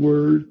His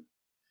Word,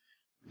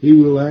 he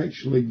will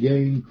actually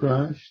gain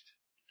Christ.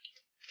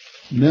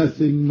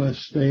 Nothing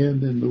must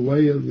stand in the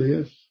way of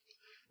this.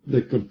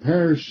 The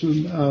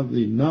comparison of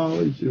the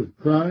knowledge of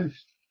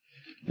Christ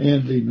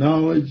and the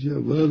knowledge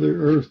of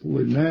other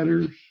earthly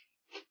matters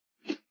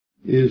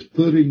is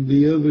putting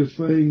the other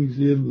things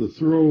in the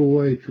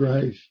throwaway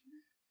trash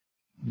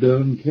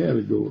done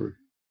category.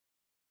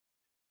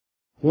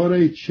 What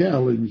a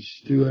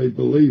challenge to a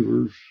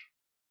believer's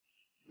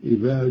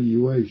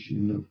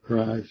evaluation of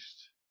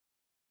Christ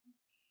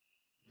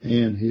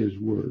and His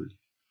Word.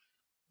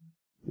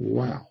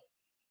 Wow.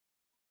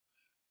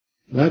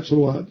 That's a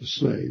lot to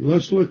say.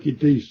 Let's look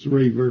at these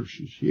 3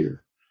 verses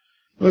here.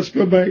 Let's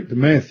go back to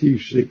Matthew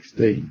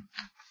 16.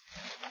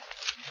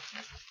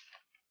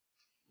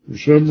 For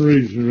some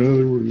reason or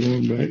other, we're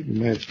going back to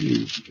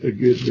Matthew a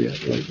good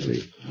bit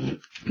lately.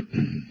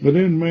 But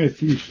in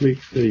Matthew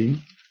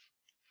 16,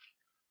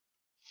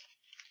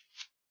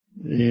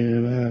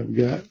 and I've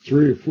got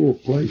 3 or 4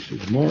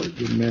 places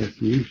marked in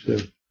Matthew, so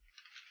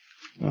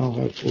I'll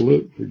have to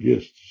look for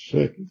just a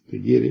second to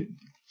get it.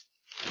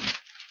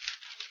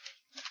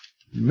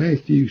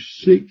 Matthew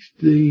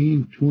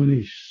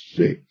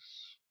 16:26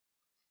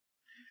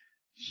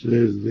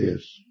 says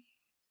this,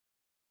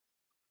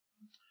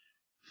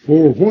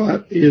 "For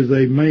what is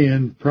a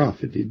man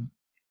profited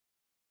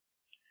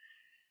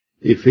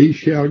if he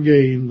shall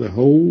gain the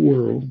whole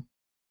world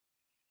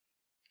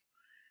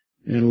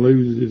and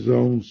lose his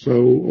own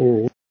soul,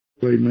 or what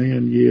will a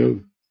man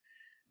give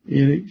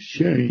in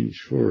exchange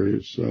for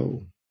his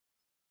soul?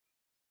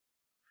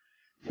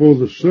 For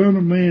the Son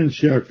of Man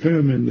shall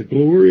come in the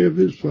glory of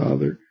his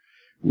Father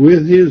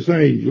with his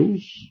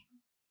angels,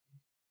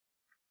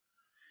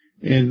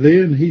 and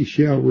then he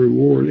shall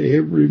reward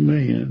every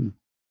man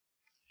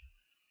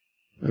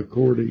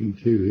according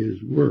to his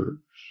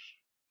works."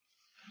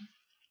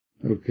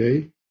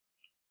 Okay?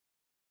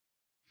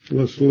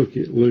 Let's look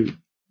at Luke.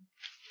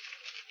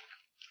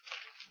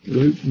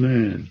 Luke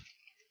 9.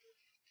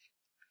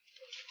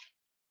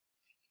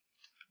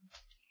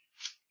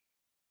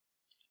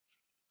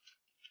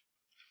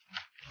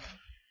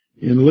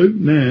 In Luke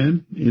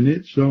 9, and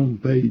it's on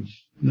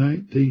page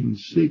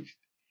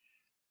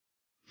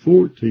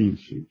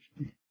 1460.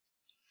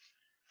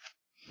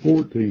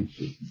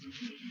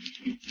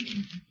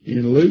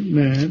 In Luke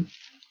 9,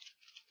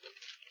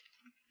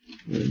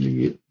 let me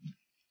get,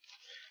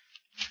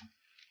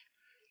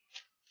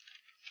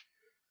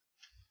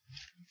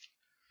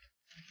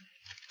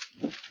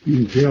 you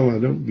can tell I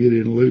don't get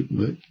in Luke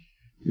much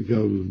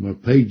because my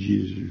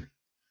pages are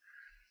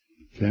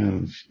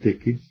kind of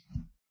sticky.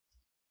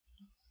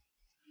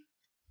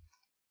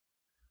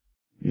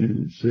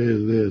 And it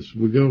says this,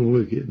 we're going to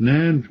look at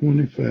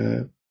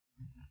 9:25.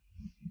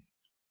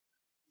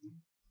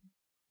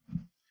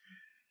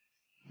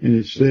 And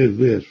it says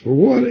this, "For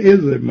what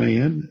is a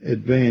man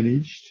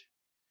advantaged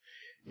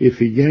if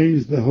he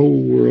gains the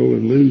whole world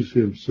and lose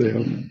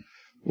himself,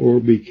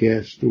 or be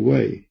cast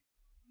away?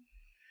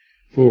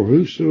 For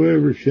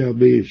whosoever shall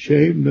be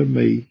ashamed of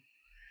me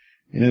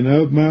and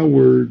of my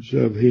words,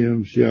 of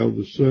him shall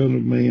the Son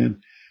of Man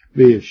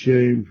be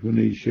ashamed when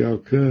he shall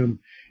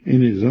come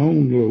in his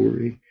own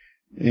glory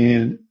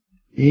and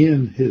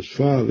in his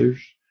Father's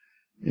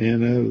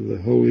and of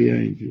the holy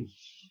angels."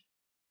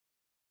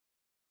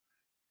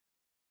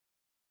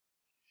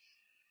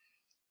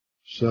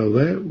 So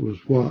that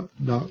was what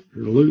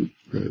Dr. Luke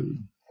wrote.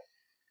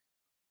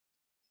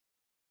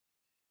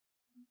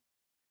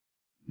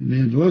 And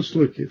then let's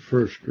look at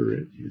 1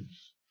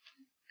 Corinthians.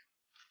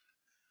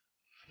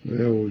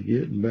 Well, we're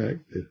getting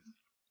back to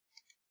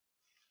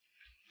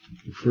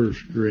 1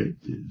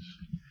 Corinthians.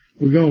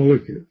 We're going to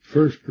look at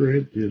 1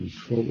 Corinthians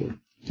 4.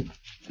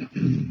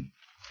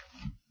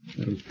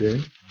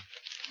 Okay.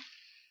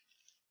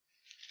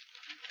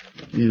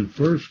 In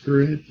 1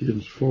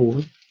 Corinthians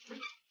 4,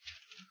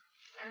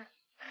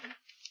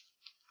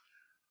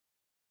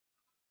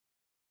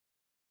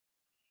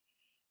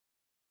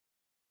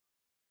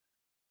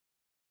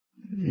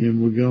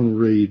 and we're going to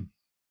read,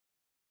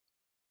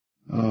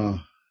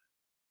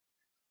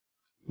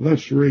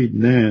 let's read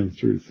 9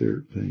 through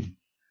 13.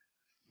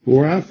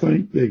 "For I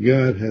think that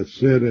God hath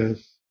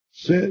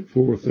set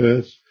forth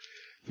us,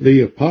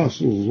 the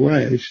apostles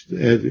last,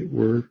 as it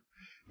were,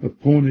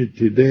 appointed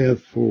to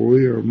death, for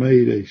we are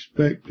made a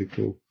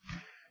spectacle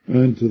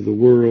unto the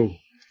world,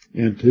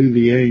 and to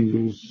the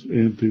angels,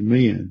 and to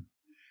men.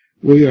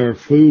 We are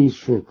fools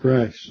for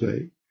Christ's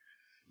sake,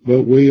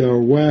 but we are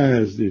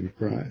wise in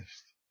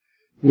Christ.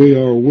 We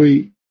are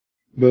weak,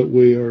 but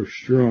we are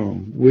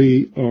strong.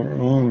 We are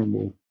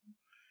honorable,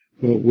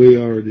 but we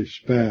are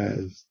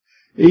despised.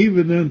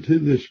 Even unto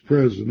this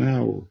present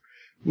hour,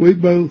 we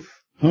both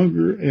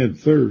hunger and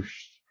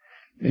thirst,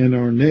 and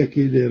are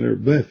naked and are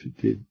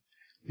buffeted,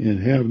 and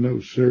have no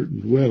certain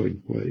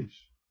dwelling place,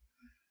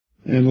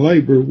 and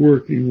labor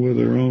working with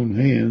our own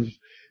hands,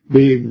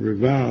 being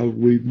reviled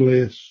we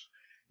bless,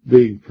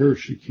 being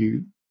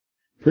persecuted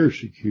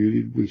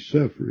we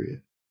suffer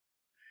it,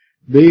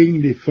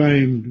 being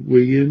defamed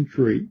we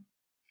entreat.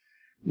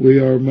 We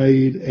are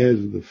made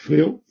as the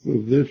filth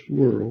of the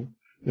world,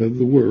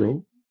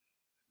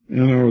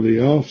 and are the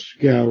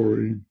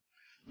offscouring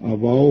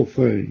of all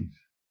things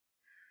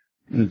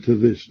unto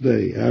this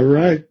day. I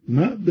write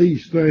not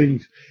these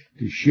things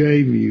to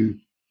shame you,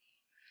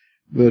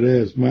 but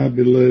as my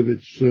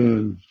beloved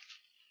son,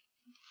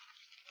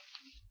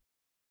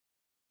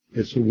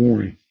 it's a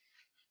warning.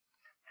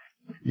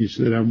 He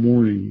said, I'm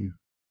warning you.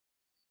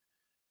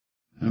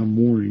 I'm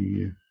warning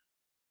you.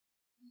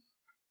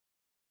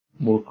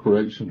 More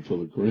correction for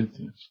the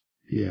Corinthians.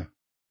 Yeah.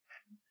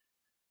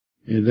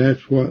 And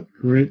that's what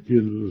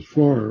Corinthians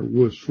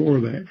was for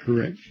that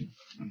correction.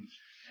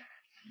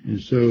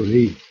 And so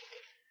he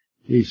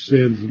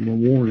sends them a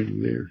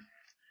warning there.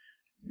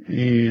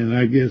 And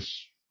I guess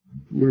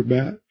we're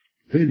about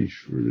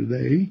finished for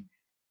today.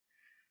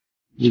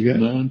 We got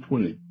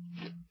 9:20.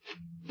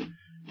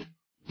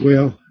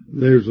 Well,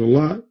 there's a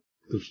lot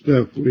of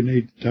stuff we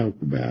need to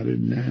talk about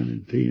in 9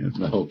 and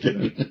 10.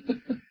 Okay.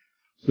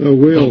 So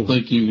I don't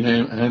think you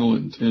can handle it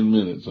in 10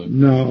 minutes.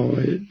 No,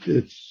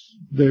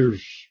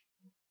 there's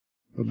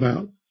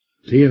about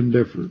 10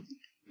 different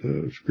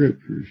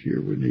scriptures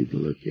here we need to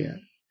look at.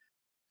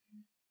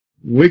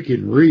 We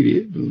can read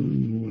it.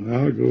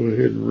 I'll go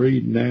ahead and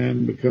read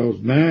 9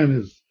 because 9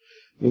 is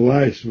the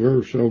last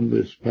verse on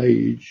this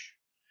page,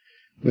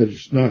 but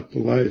it's not the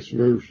last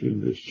verse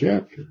in this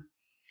chapter.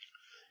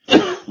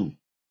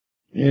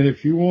 And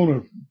if you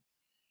want to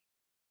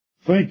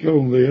think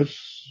on this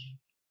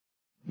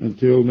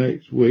until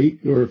next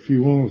week, or if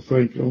you want to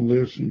think on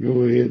this and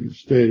go ahead and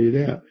study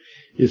it out,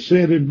 it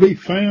said, and be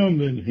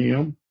found in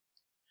him,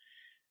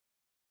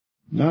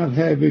 not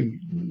having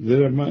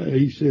that I might,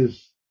 he says,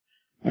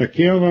 I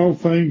count all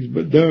things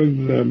but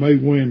dung that I may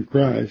win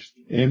Christ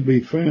and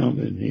be found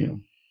in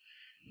him,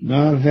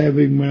 not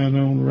having mine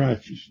own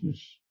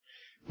righteousness,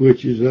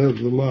 which is of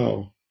the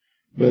law,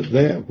 but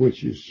that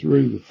which is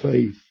through the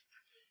faith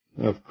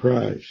of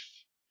Christ,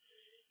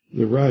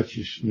 the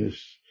righteousness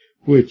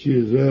which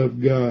is of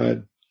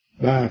God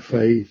by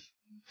faith,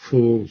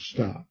 full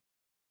stop.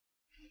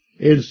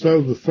 And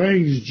so the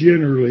things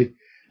generally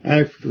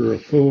after a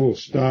full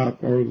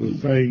stop are the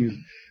things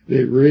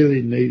that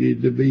really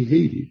needed to be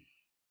heeded.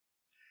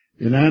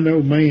 And I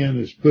know man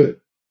has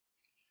put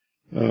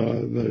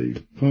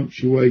the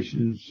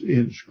punctuations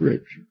in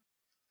Scripture,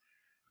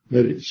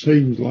 but it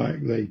seems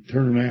like they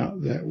turn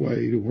out that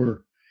way to where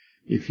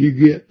if you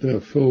get to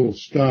a full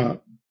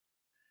stop,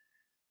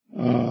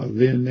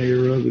 then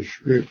there are other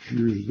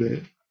scriptures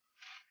that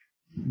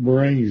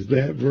brings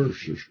that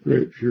verse of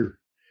Scripture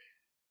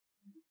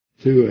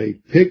to a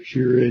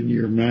picture in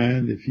your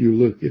mind if you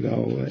look at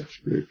all that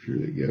Scripture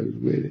that goes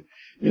with it.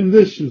 And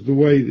this is the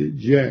way that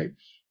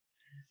Jack's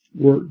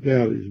worked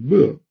out his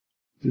book,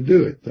 to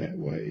do it that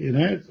way.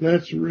 And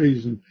that's the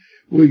reason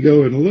we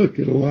go and look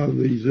at a lot of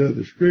these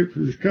other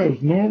Scriptures,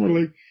 because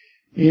normally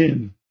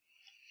in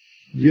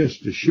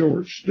just a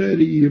short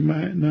study you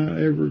might not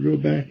ever go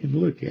back and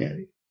look at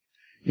it.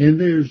 And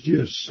there's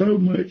just so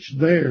much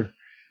there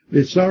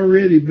that's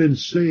already been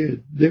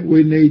said that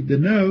we need to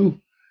know,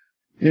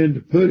 and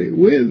to put it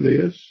with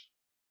this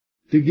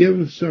to give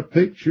us a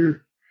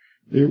picture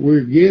that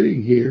we're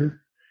getting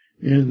here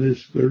in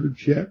this 3rd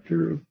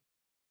chapter of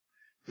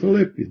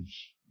Philippians.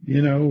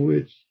 You know,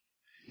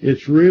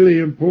 it's really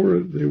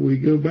important that we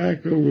go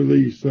back over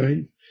these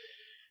things,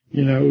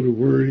 you know, to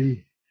where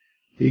he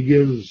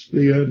gives us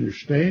the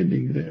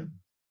understanding that,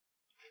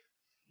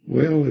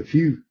 well, if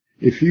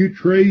you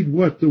trade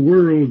what the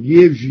world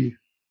gives you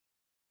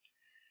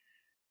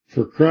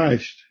for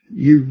Christ,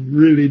 you've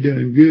really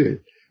done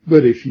good.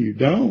 But if you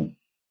don't,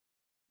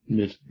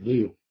 miss the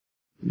deal.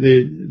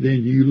 Then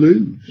you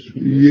lose.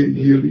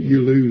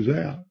 You lose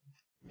out.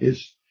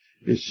 It's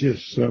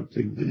just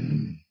something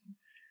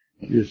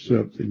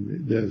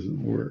that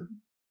doesn't work.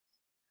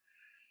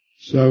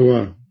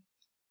 So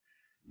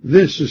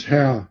this is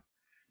how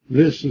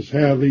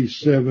these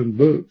 7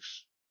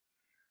 books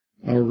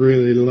are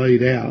really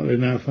laid out,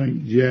 and I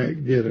think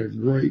Jack did a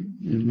great,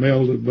 and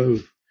Melda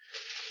both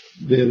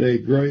did a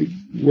great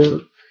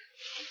work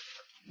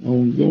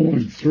on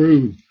going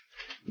through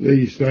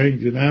these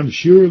things, and I'm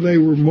sure they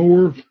were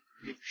more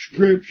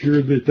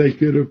scripture that they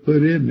could have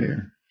put in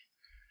there.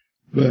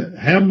 But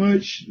how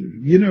much,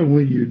 you know,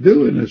 when you're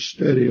doing a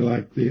study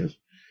like this,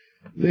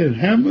 then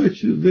how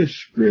much of this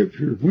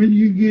scripture, when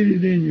you get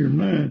it in your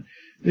mind,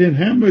 then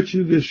how much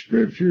of this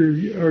scripture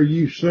are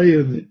you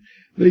saying that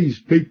these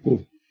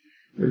people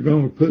are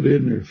going to put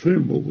in their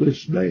thimble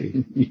this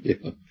day?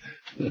 Yeah.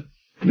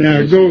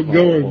 Now,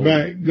 going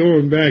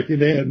back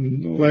and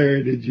adding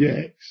Larry to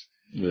Jack's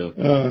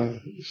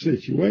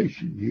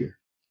situation here.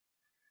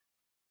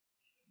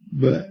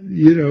 But,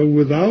 you know,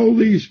 with all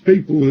these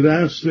people that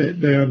I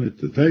sat down at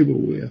the table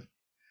with,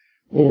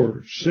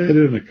 or sat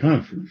in a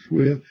conference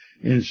with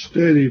and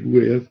studied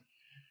with,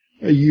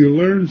 you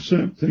learn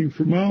something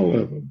from all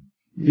of them.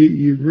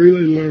 You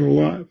really learn a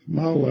lot from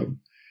all of them.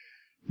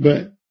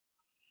 But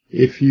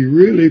if you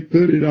really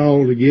put it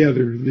all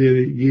together, then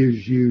it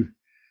gives you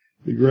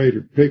the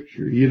greater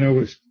picture. You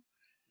know,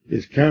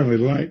 it's kind of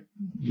like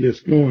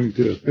just going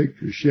to a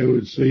picture show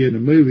and seeing a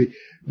movie,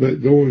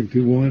 but going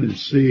to one and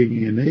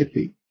seeing an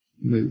epic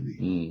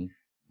movie,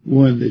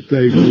 one that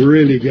they've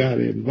really got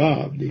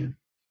involved in,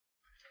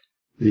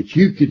 that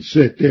you could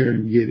sit there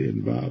and get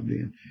involved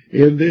in.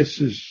 And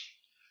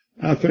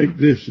I think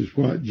this is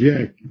what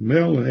Jack and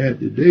Mel had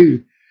to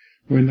do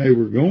when they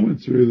were going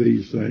through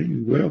these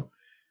things. Well,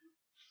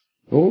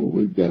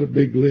 we've got a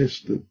big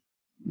list of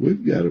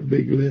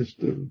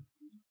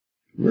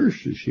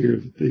verses here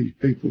that these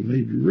people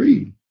need to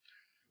read.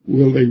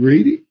 Will they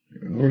read it,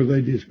 or are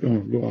they just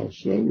going to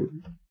gloss over it?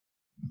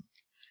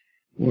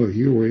 Well,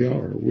 here we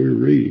are. We're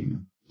reading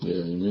them.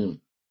 Yeah, amen.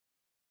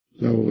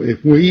 So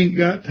if we ain't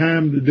got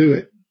time to do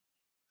it,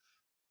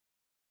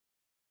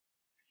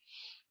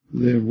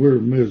 then we're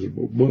a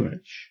miserable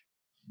bunch.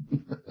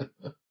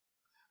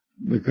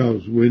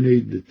 Because we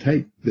need to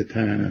take the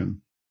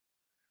time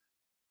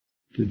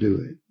to do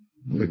it.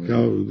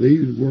 Because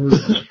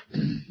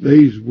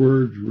these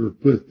words were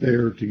put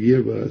there to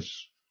give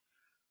us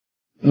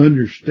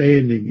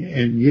understanding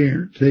and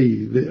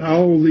guarantee that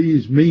all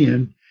these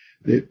men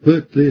that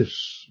put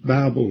this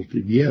Bible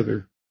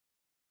together,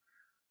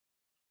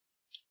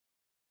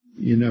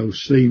 you know,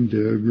 seem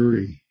to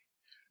agree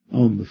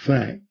on the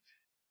fact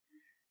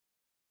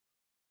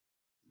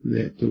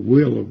that the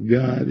will of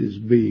God is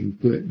being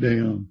put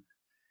down,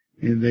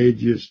 and there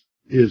just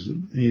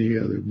isn't any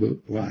other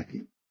book like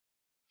it.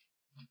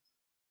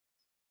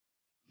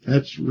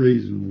 That's the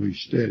reason we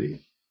study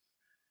it.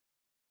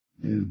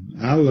 And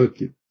I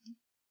look at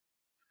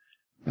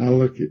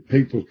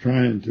people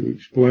trying to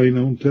explain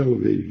on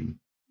television,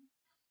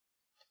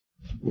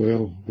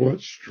 well,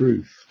 what's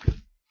truth?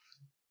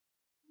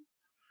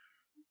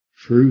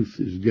 Truth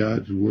is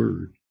God's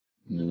word.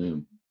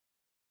 Amen.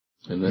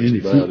 And that's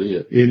about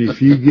it. And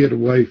if you get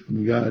away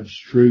from God's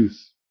truth,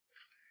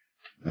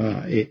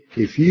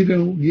 if you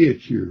don't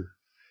get your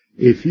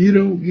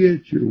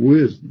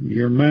wisdom,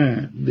 your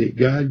mind that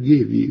God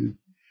give you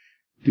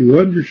to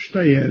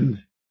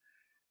understand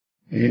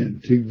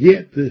and to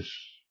get this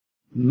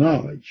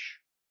knowledge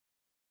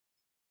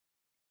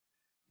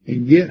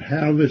and get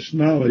how this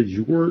knowledge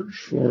works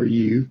for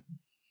you,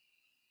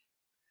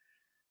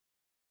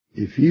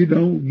 if you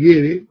don't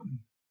get it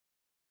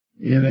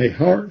in a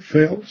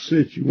heartfelt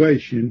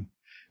situation,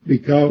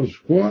 because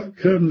what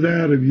comes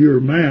out of your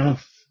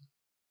mouth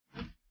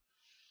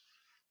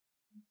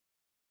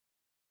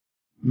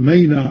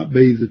may not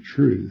be the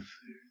truth.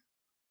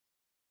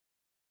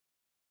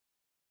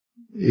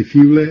 If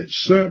you let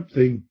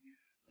something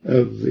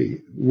of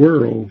the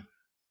world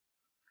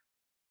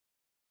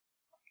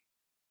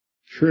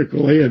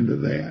trickle into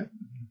that,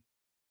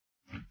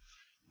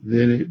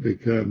 then it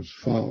becomes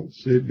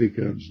false. It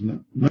becomes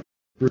not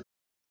true.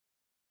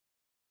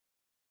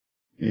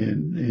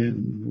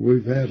 And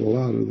we've had a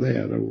lot of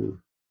that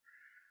over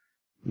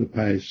the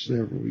past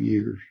several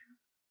years.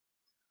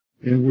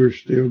 And we're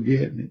still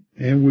getting it.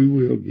 And we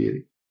will get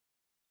it.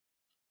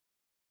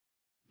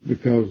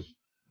 Because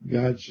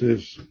God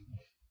says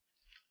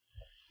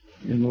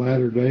in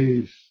latter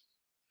days,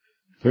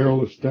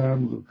 perilous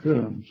times will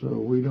come. So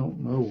we don't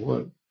know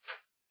what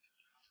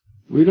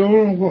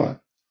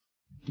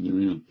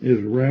Amen.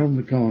 is around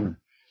the corner.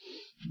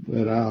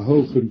 But I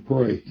hope and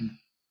pray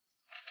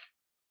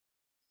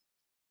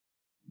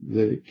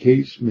that it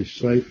keeps me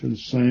safe and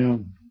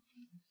sound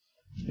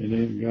and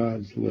in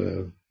God's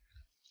love.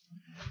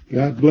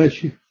 God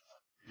bless you.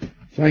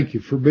 Thank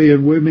you for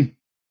being with me.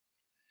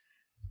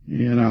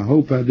 And I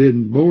hope I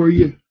didn't bore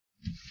you.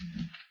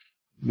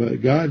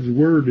 But God's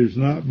word is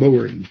not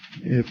boring.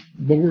 If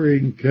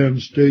boring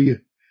comes to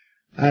you,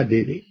 I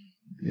did it.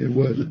 It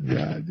wasn't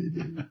God that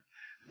did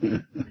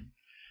it.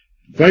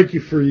 Thank you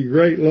for your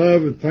great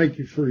love, and thank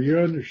you for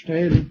your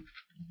understanding.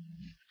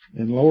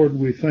 And Lord,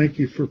 we thank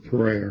you for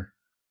prayer.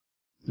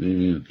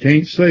 Amen.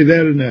 Can't say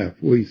that enough.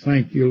 We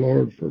thank you,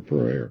 Lord, for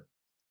prayer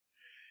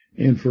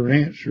and for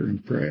answering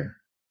prayer.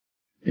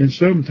 And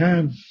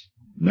sometimes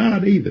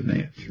not even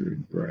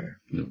answering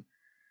prayer. No.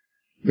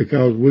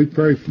 Because we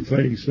pray for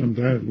things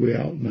sometimes we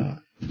ought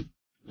not.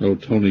 Oh,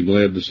 Tony,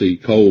 glad to see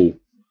Cole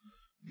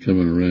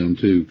coming around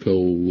too.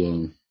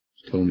 Cole,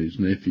 Tony's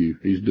nephew,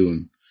 he's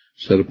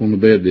sat up on the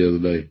bed the other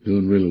day,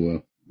 doing really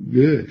well.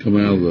 Good. Come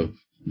out of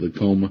the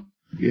coma.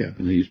 Yeah.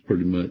 And he's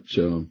pretty much,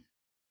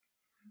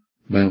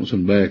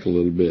 bouncing back a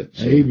little bit.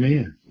 So,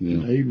 amen.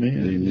 Yeah.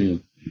 Amen.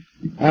 Amen.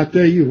 I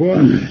tell you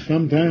what,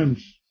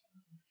 sometimes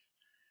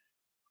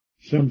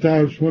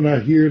when I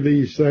hear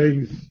these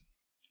things,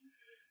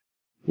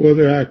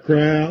 whether I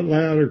cry out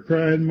loud or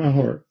cry in my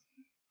heart,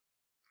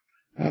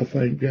 I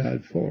thank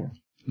God for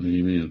them.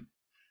 Amen.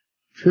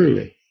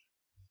 Truly.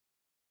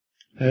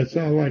 That's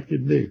all I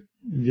can do.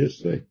 And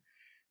just say,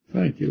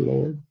 thank you,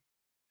 Lord.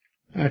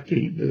 I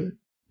can't do it.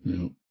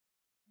 No.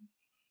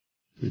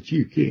 that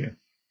you can.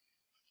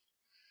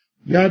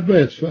 God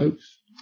bless, folks.